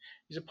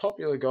 He's a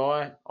popular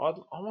guy. I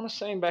want to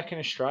see him back in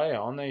Australia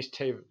on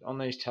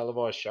these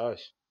televised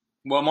shows.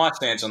 Well, my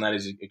stance on that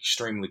is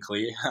extremely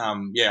clear.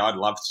 I'd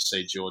love to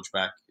see George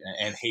back,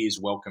 and he is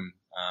welcome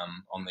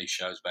on these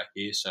shows back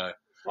here. So,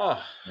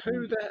 either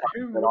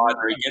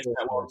he gets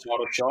that world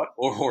title shot,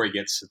 or he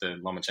gets the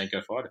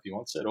Lomachenko fight if he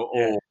wants it,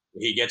 or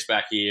he gets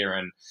back here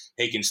and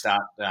he can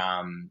start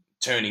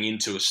turning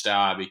into a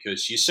star,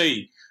 because you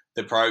see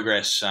the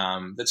progress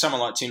that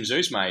someone like Tim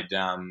Tszyu made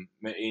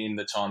in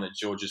the time that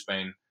George has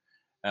been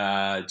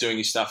doing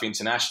his stuff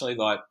internationally.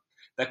 Like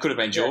that could have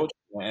been George,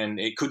 and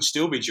it could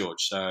still be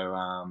George. So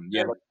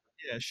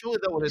surely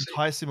that would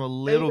entice him a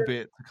little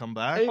bit to come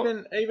back.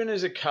 Even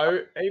as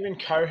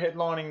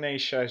co-headlining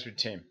these shows with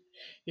Tim,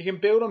 you can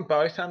build them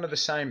both under the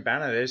same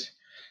banner. There's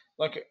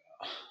like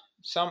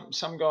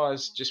some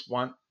guys just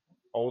want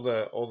all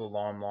the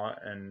limelight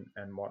and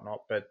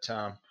whatnot, but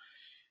I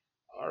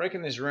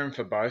reckon there's room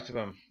for both of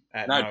them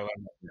at No Limit.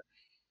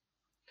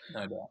 No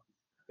doubt.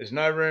 There's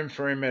no room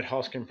for him at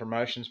Hoskin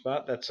Promotions,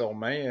 but that's all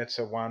me. It's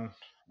a one.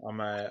 I'm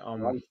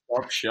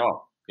one-stop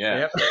shop.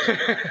 Yeah.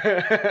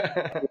 Yep.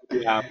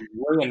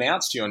 We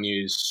announced your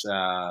news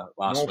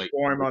last week.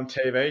 More for him on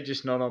TV,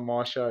 just not on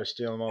my show,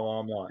 stealing my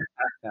limelight.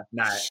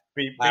 No,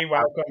 be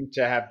welcome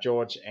to have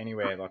George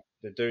anywhere. Like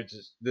the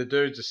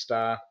dude's a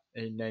star.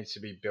 He needs to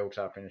be built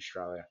up in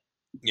Australia.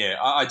 Yeah,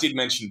 I did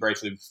mention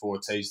briefly before,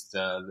 teased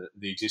the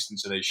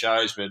existence of these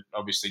shows, but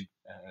obviously,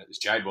 as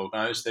Jade well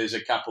knows, there's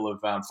a couple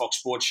of Fox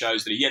Sports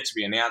shows that are yet to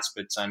be announced,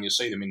 but you'll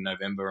see them in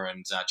November,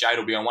 and Jade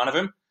will be on one of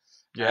them.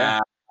 Yeah.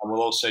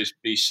 We'll also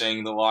be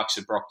seeing the likes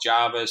of Brock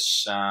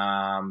Jarvis,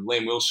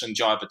 Liam Wilson,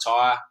 Jai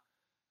Vataya,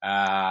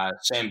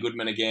 Sam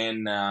Goodman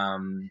again,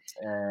 and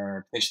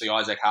potentially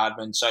Isaac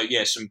Hardman. So,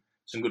 yeah,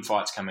 some good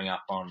fights coming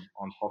up on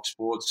Fox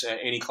Sports.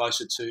 Any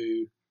closer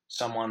to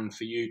someone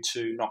for you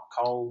to knock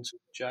cold,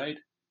 Jade?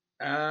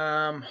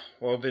 Well,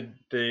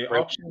 the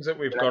options that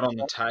we've got on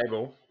the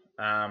table,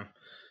 they're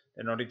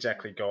not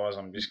exactly guys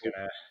I'm just going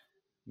to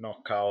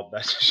knock cold,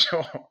 that's for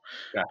sure.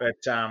 Yeah.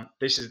 But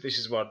this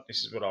is what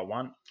I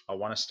want. I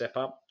want to step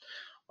up.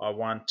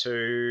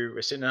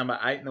 We're sitting at number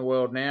 8 in the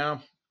world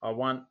now. I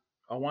want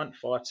want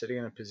fights that are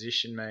going to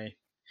position me,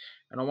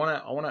 and I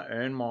want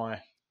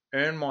to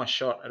earn my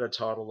shot at a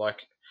title.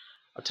 Like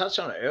I touched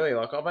on it earlier.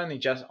 Like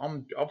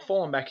I've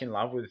fallen back in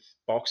love with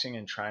boxing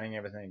and training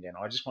everything again.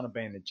 I just want to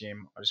be in the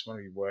gym. I just want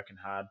to be working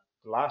hard.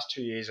 The last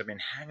 2 years I've been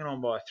hanging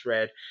on by a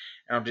thread,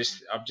 and I've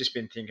just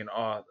been thinking,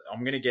 oh,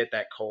 I'm going to get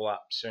that call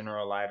up sooner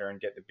or later and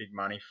get the big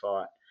money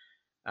fight,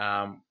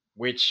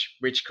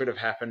 which could have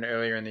happened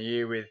earlier in the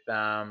year with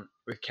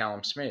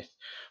Callum Smith,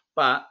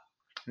 but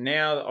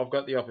now I've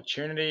got the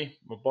opportunity.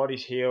 My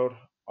body's healed.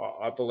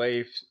 I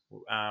believe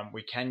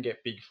we can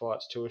get big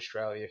fights to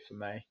Australia for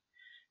me,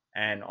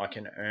 and I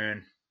can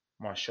earn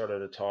my shot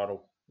at a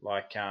title,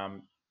 like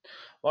the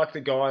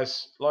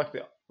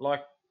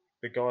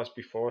guys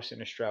before us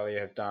in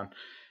Australia have done.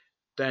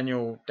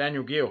 Daniel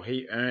Gill,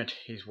 he earned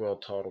his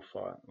world title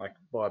fight, like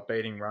by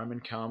beating Roman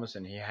Calmas,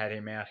 and he had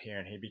him out here,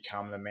 and he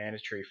became the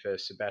mandatory for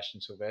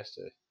Sebastian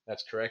Sylvester.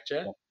 That's correct,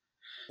 Jay?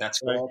 That's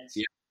correct.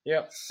 Yeah.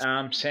 Yep.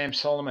 Sam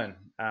Solomon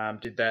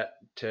did that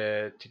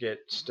to get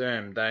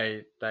Sturm.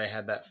 They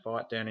had that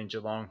fight down in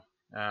Geelong,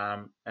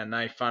 and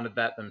they funded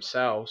that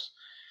themselves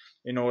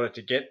in order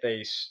to get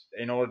these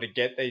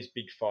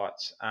big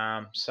fights.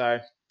 So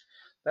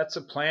that's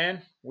a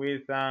plan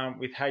with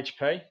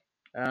HP.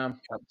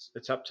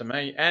 It's up to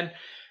me, and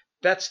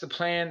that's the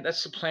plan.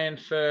 That's the plan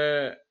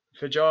for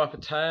Jaya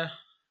Patea,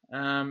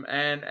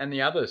 and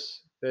the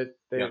others that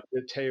the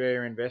TV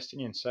are investing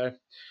in. So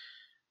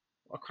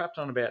I crapped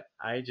on about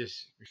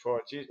ages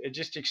before. It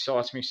just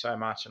excites me so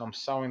much, and I'm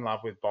so in love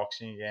with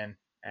boxing again,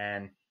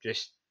 and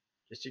just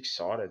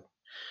excited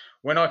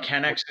when I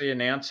can actually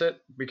announce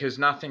it, because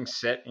nothing's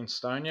set in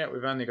stone yet.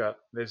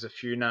 There's a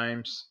few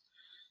names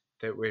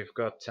that we've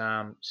got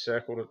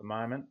circled at the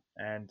moment,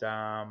 and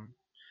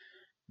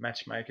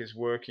matchmakers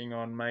working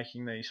on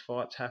making these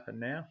fights happen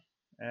now,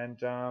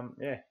 and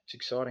it's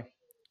exciting.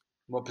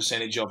 What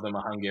percentage of them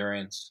are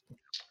Hungarians?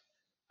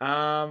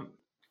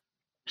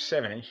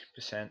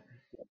 70%.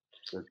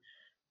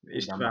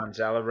 Istvan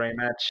Zala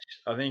rematch.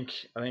 I think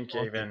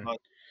even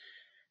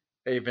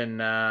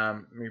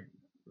me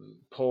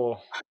poor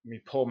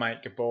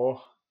mate Gabor.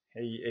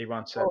 He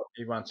wants a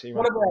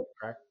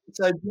crack.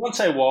 So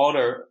Deontay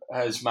Wilder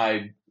has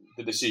made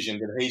the decision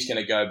that he's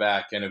going to go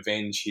back and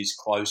avenge his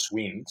close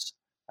wins,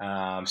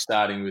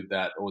 starting with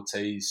that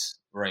Ortiz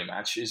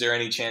rematch. Is there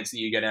any chance that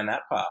you go down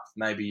that path?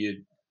 Maybe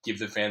you give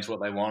the fans what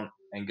they want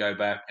and go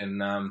back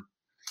and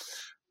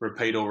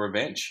repeat or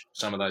revenge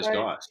some of those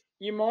guys.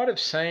 You might have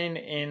seen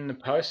in the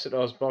post that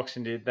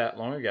Ozboxing did that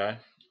long ago,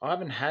 I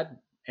haven't had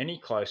any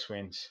close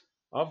wins.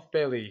 I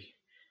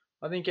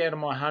think out of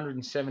my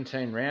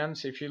 117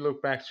 rounds, if you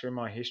look back through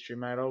my history,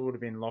 mate, I would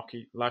have been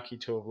lucky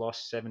to have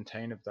lost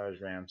 17 of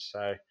those rounds.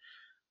 So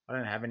I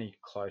don't have any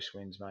close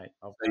wins, mate.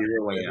 I've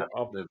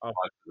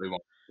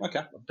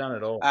done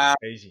it all.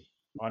 Easy.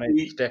 I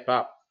need to step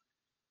up.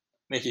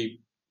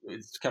 Mickey,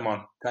 come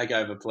on, take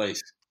over,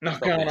 please.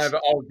 Not going over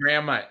old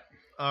ground, mate.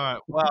 All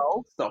right,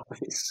 well. Stop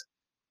this.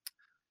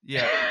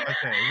 Yeah,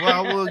 okay.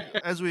 Well,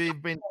 as we've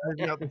been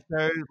taking up the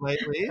show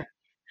lately,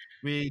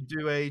 we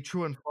do a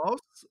true and false.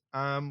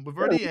 We've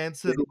already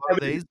answered a lot of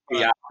these.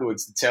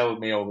 Afterwards to tell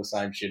me all the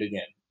same shit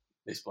again,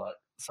 this bloke.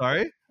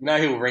 Sorry? You know,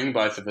 he'll ring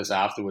both of us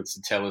afterwards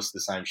to tell us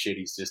the same shit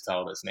he's just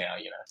told us now,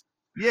 you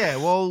know. Yeah,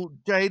 well,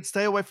 Jade,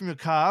 stay away from your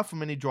car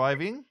from any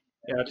driving.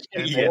 Yeah, I just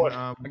get bored.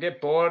 I get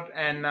bored,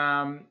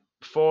 and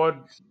Ford,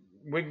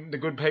 the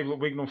good people at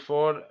Wignall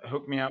Ford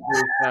hooked me up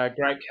with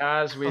great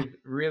cars with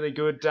really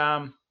good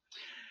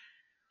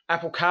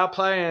Apple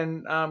CarPlay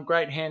and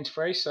great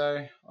hands-free,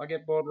 so I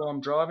get bored while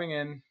I'm driving,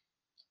 and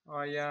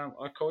I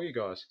call you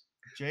guys.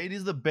 Jade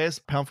is the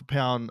best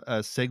pound-for-pound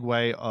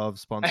segue of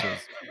sponsors.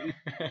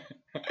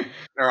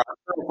 All right,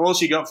 what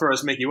else you got for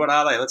us, Mickey? What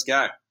are they? Let's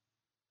go.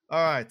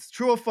 All right,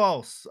 true or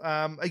false?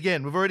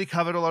 Again, we've already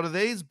covered a lot of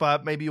these,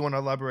 but maybe you want to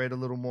elaborate a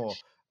little more.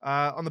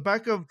 On the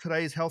back of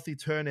today's healthy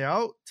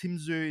turnout, Tim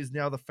Tszyu is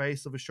now the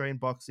face of Australian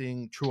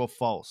boxing. True or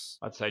false?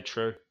 I'd say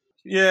true.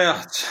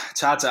 Yeah,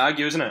 it's hard to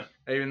argue, isn't it?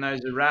 Even though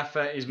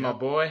Zarafa is my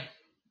boy,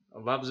 I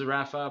love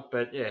Zarafa,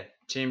 but yeah,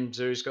 Tim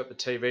Tszyu's got the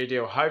TV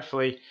deal.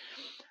 Hopefully,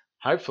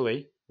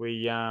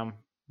 we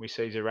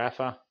see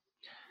Zarafa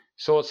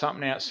sort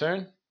something out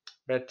soon.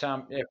 But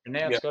for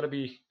now, it's got to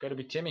be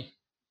Timmy.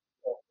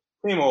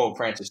 Tim or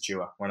Francis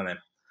Chua, one of them.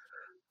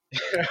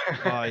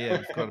 Oh yeah,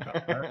 I forgot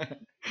about that.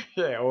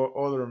 Yeah,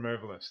 or the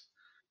removalist.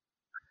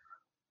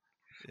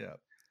 Yeah.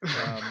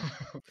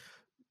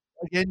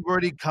 Again, we've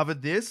already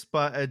covered this,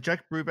 but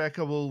Jack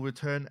Brubaker will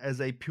return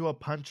as a pure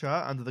puncher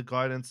under the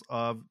guidance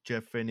of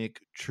Jeff Fennick.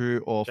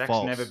 True or false?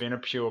 Jack's never been a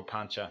pure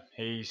puncher.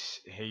 He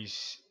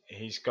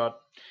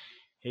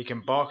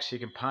can box, he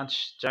can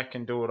punch. Jack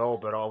can do it all,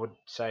 but I would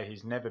say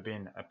he's never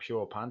been a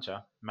pure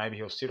puncher. Maybe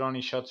he'll sit on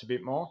his shots a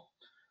bit more,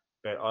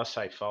 but I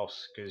say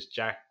false because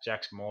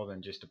Jack's more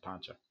than just a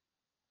puncher.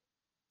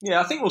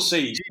 Yeah, I think we'll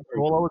see.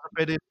 Brawler was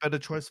a better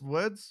choice of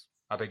words.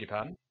 I beg your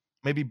pardon?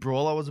 Maybe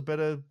Brawler was a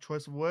better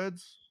choice of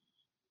words.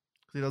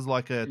 He does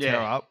like a tear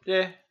up.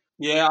 Yeah.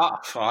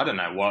 I don't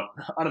know what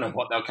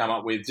they'll come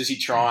up with. Does he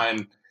try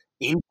and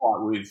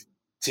infight with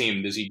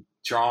Tim? Does he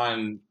try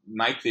and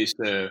make this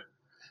a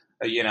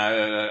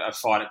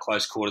fight at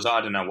close quarters.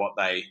 I don't know what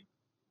they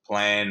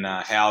plan,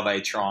 how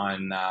they try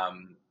and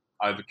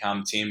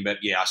overcome Tim, but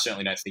yeah, I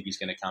certainly don't think he's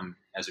going to come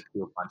as a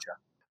pure puncher.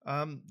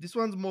 This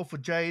one's more for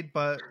Jade,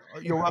 but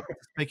you're welcome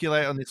to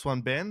speculate on this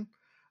one, Ben.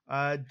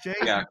 Jade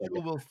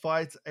Mitchell will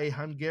fight a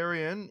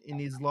Hungarian in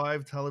his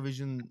live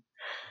television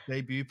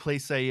debut.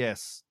 Please say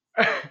yes.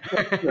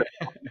 Yeah,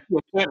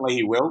 certainly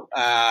he will.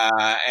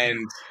 And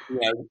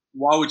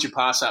why would you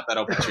pass up that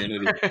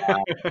opportunity?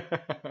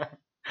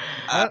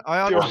 I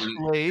honestly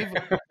believe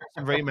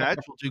the rematch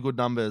will do good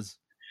numbers.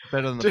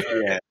 Better than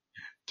the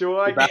Do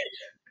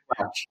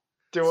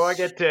I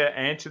get to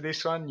answer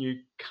this one, you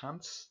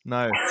cunts?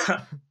 No.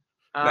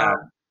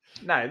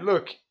 No,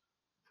 look.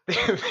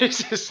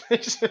 This is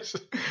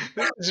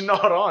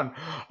not on.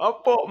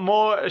 I've fought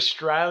more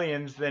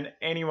Australians than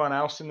anyone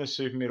else in the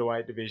super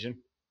middleweight division.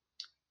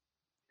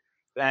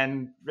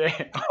 And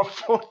I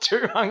fought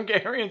 2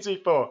 Hungarians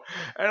before.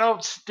 And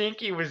old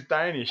Stinky was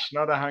Danish,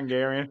 not a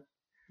Hungarian.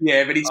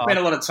 Yeah, but he spent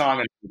a lot of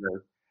time in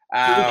Hungary.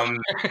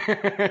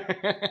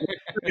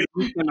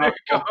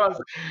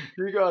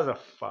 You guys are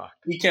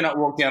fucked. You cannot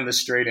walk down the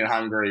street in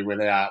Hungary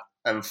without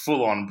a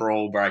full-on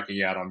brawl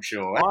breaking out, I'm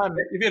sure.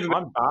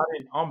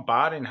 I'm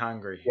barred in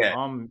Hungary. Yeah.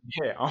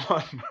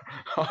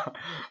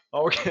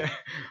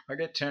 I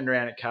get turned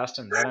around at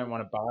customs. They don't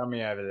want to bar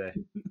me over there.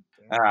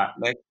 All right,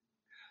 next.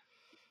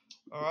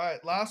 All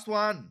right, last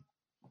one.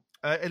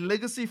 A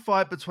legacy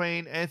fight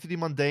between Anthony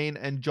Mundine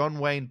and John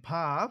Wayne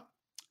Parr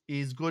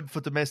is good for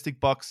domestic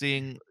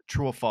boxing.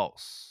 True or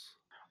false?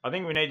 I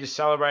think we need to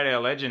celebrate our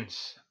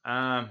legends.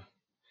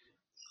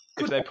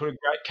 If they put a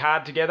great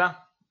card together,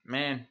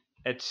 man,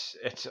 it's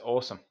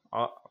awesome.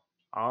 I'm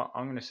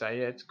going to say,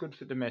 yeah, it's good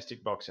for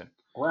domestic boxing.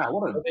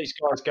 Wow, these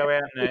guys go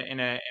out in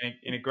a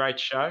great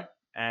show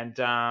and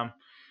got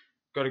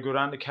a good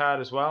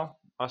undercard as well.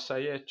 I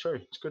say, yeah, true.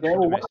 It's good. Yeah,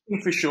 one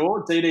thing for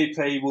sure,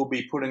 DDP will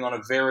be putting on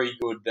a very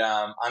good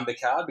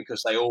undercard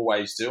because they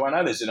always do. I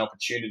know there's an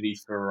opportunity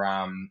for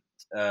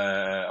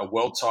a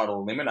world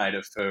title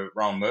eliminator for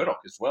Rowan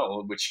Murdoch as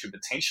well, which could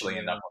potentially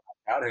end up on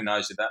that card. Who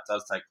knows if that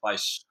does take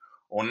place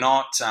or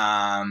not.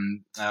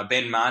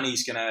 Ben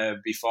Marnie's going to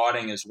be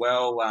fighting as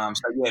well.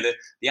 So, yeah,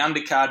 the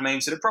undercard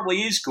means that it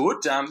probably is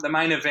good. The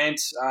main event,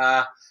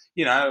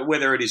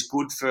 whether it is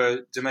good for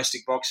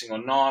domestic boxing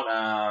or not,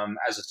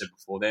 as I said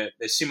before, they're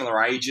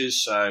similar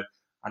ages, so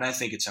I don't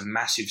think it's a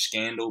massive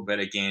scandal. But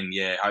again,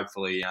 yeah,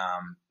 hopefully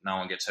no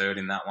one gets hurt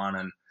in that one,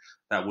 and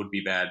that would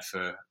be bad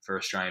for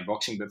Australian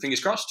boxing. But fingers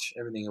crossed,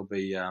 everything will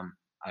be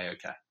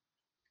A-okay.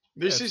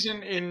 This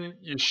isn't in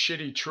your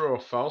shitty true or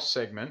false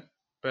segment,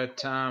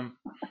 but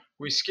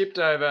we skipped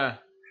over.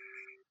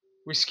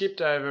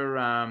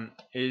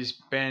 Is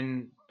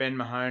Ben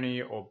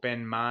Mahoney or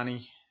Ben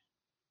Marnie?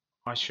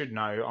 I should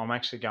know. I'm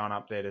actually going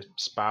up there to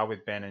spar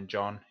with Ben and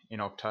John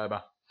in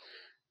October.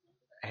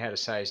 How to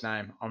say his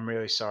name? I'm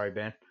really sorry,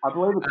 Ben. I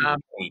believe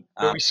it's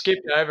but we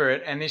skipped over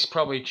it, and this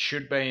probably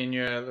should be in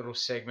your little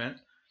segment.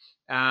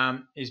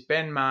 Is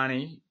Ben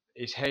Marnie?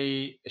 Is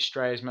he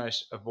Australia's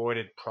most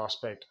avoided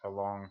prospect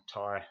along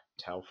Ty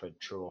Telford?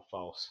 True or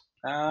false?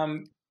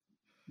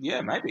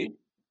 Yeah, maybe.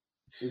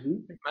 Mm-hmm.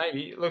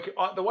 Maybe. Look,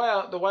 the way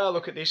I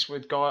look at this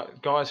with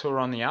guys who are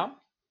on the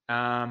up,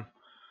 I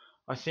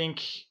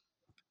think.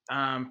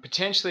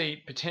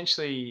 Potentially,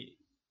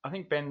 I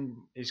think Ben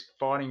is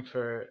fighting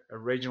for a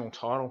regional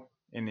title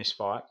in this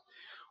fight.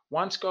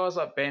 Once guys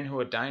like Ben, who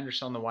are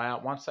dangerous on the way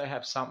out, once they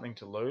have something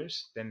to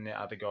lose, then the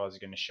other guys are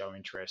going to show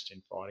interest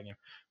in fighting him.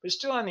 But it's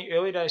still only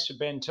early days for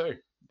Ben too.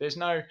 There's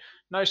no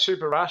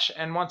super rush,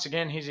 and once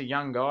again, he's a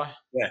young guy.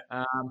 Yeah,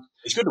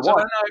 it's good to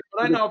watch.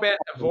 I don't know about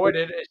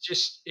avoided. It's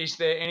just, is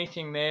there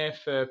anything there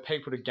for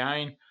people to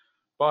gain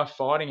by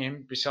fighting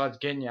him, besides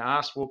getting your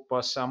ass whooped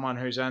by someone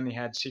who's only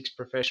had 6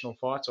 professional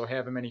fights, or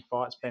however many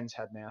fights Ben's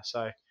had now?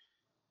 So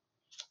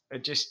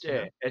it just,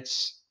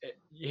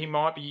 he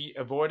might be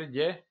avoided,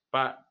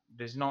 but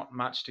there's not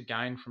much to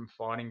gain from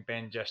fighting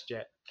Ben just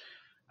yet.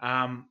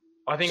 I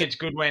think it's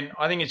good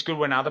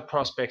when other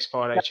prospects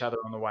fight each other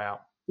on the way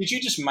up. Did you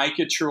just make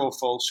a true or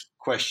false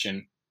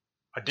question?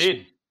 I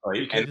did,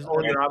 because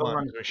all your other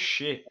ones were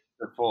shit.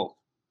 The fault.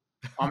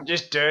 I'm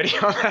just dirty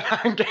on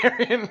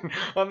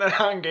that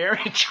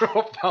Hungarian true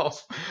or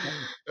false.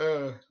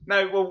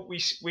 No, well, we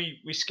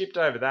skipped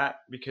over that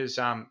because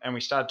and we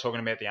started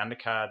talking about the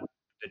undercard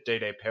that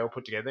DDP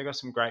put together. They got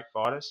some great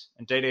fighters,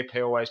 and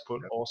DDP always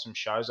put awesome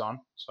shows on.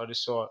 So I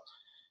just thought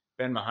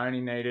Ben Mahoney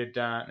needed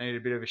a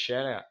bit of a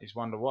shout out. He's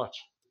one to watch.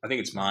 I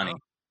think it's Marnie.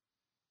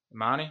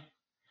 Marnie?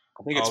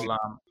 I think it's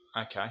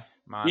okay.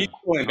 Marnie. You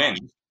call him Ben.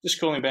 Just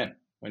call him Ben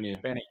when you're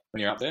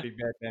up there. Big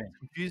bad Benny.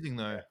 Confusing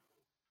though.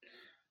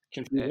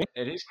 Confusing?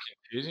 It is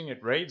confusing.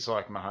 It reads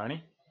like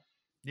Mahoney.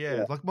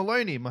 Yeah, like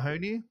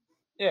Mahoney.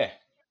 Yeah.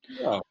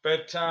 Oh.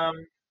 But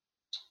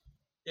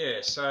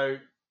so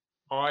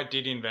I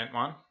did invent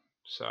one.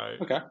 So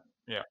okay.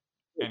 Yeah.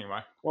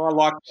 Anyway. Well, I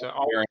like. So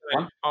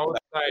I would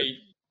say.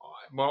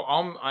 Well,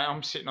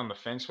 I'm sitting on the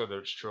fence whether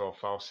it's true or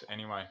false.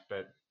 Anyway,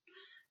 but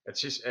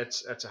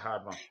it's a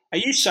hard one. Are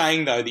you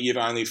saying though that you've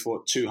only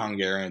fought 2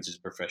 Hungarians as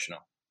a professional?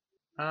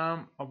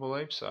 I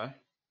believe so.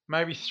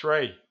 Maybe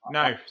 3.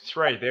 No,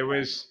 3. There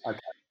was Okay.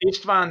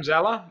 Istvan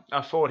Zala.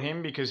 I fought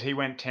him because he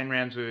went 10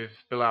 rounds with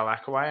Bilal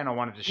Akaway, and I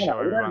wanted to show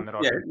everyone that I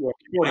could. You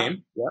fought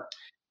him. Yeah.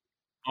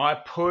 I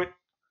put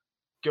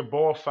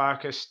Gabor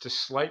Farkas to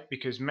sleep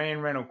because me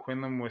and Reynold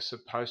Quinlan were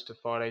supposed to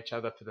fight each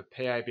other for the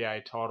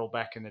PABA title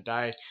back in the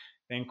day.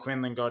 Then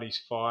Quinlan got his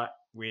fight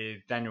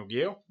with Daniel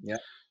Gill. Yeah.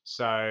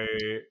 So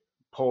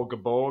Paul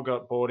Gabor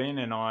got brought in,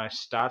 and I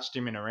starched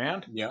him in a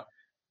round. Yeah.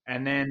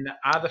 And then the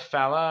other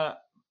fella,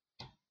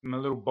 my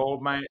little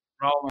bald mate,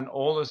 Roland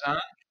Orlazan,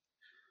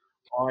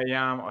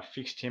 I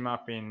fixed him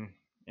up in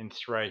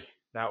 3.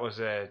 That was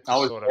a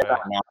sort of a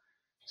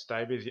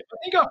stay busy. I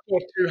think I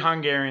fought 2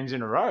 Hungarians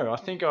in a row. I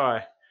think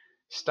I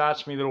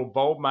starched my little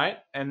bald mate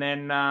and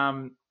then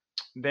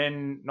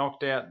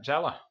knocked out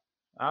Zala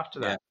after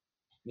that.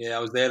 Yeah, I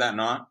was there that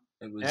night.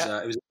 It was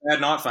it was a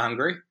bad night for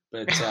Hungary,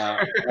 but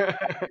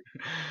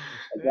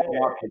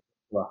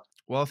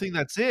well, I think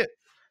that's it.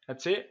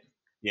 That's it.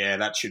 Yeah,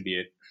 that should be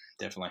it.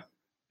 Definitely.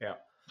 Yeah.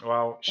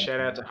 Well, shout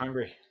out to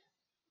Hungary.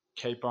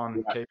 Keep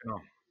on keeping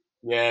on.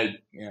 Yeah.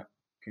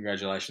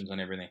 Congratulations on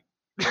everything.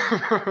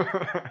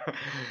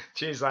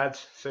 Cheers,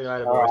 lads. See you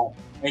later, boys.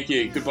 Thank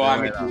you.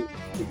 Goodbye, Mickey.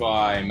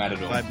 Goodbye,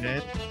 Matador. Bye,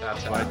 man.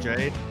 Bye,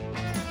 Jade.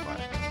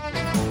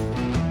 Bye.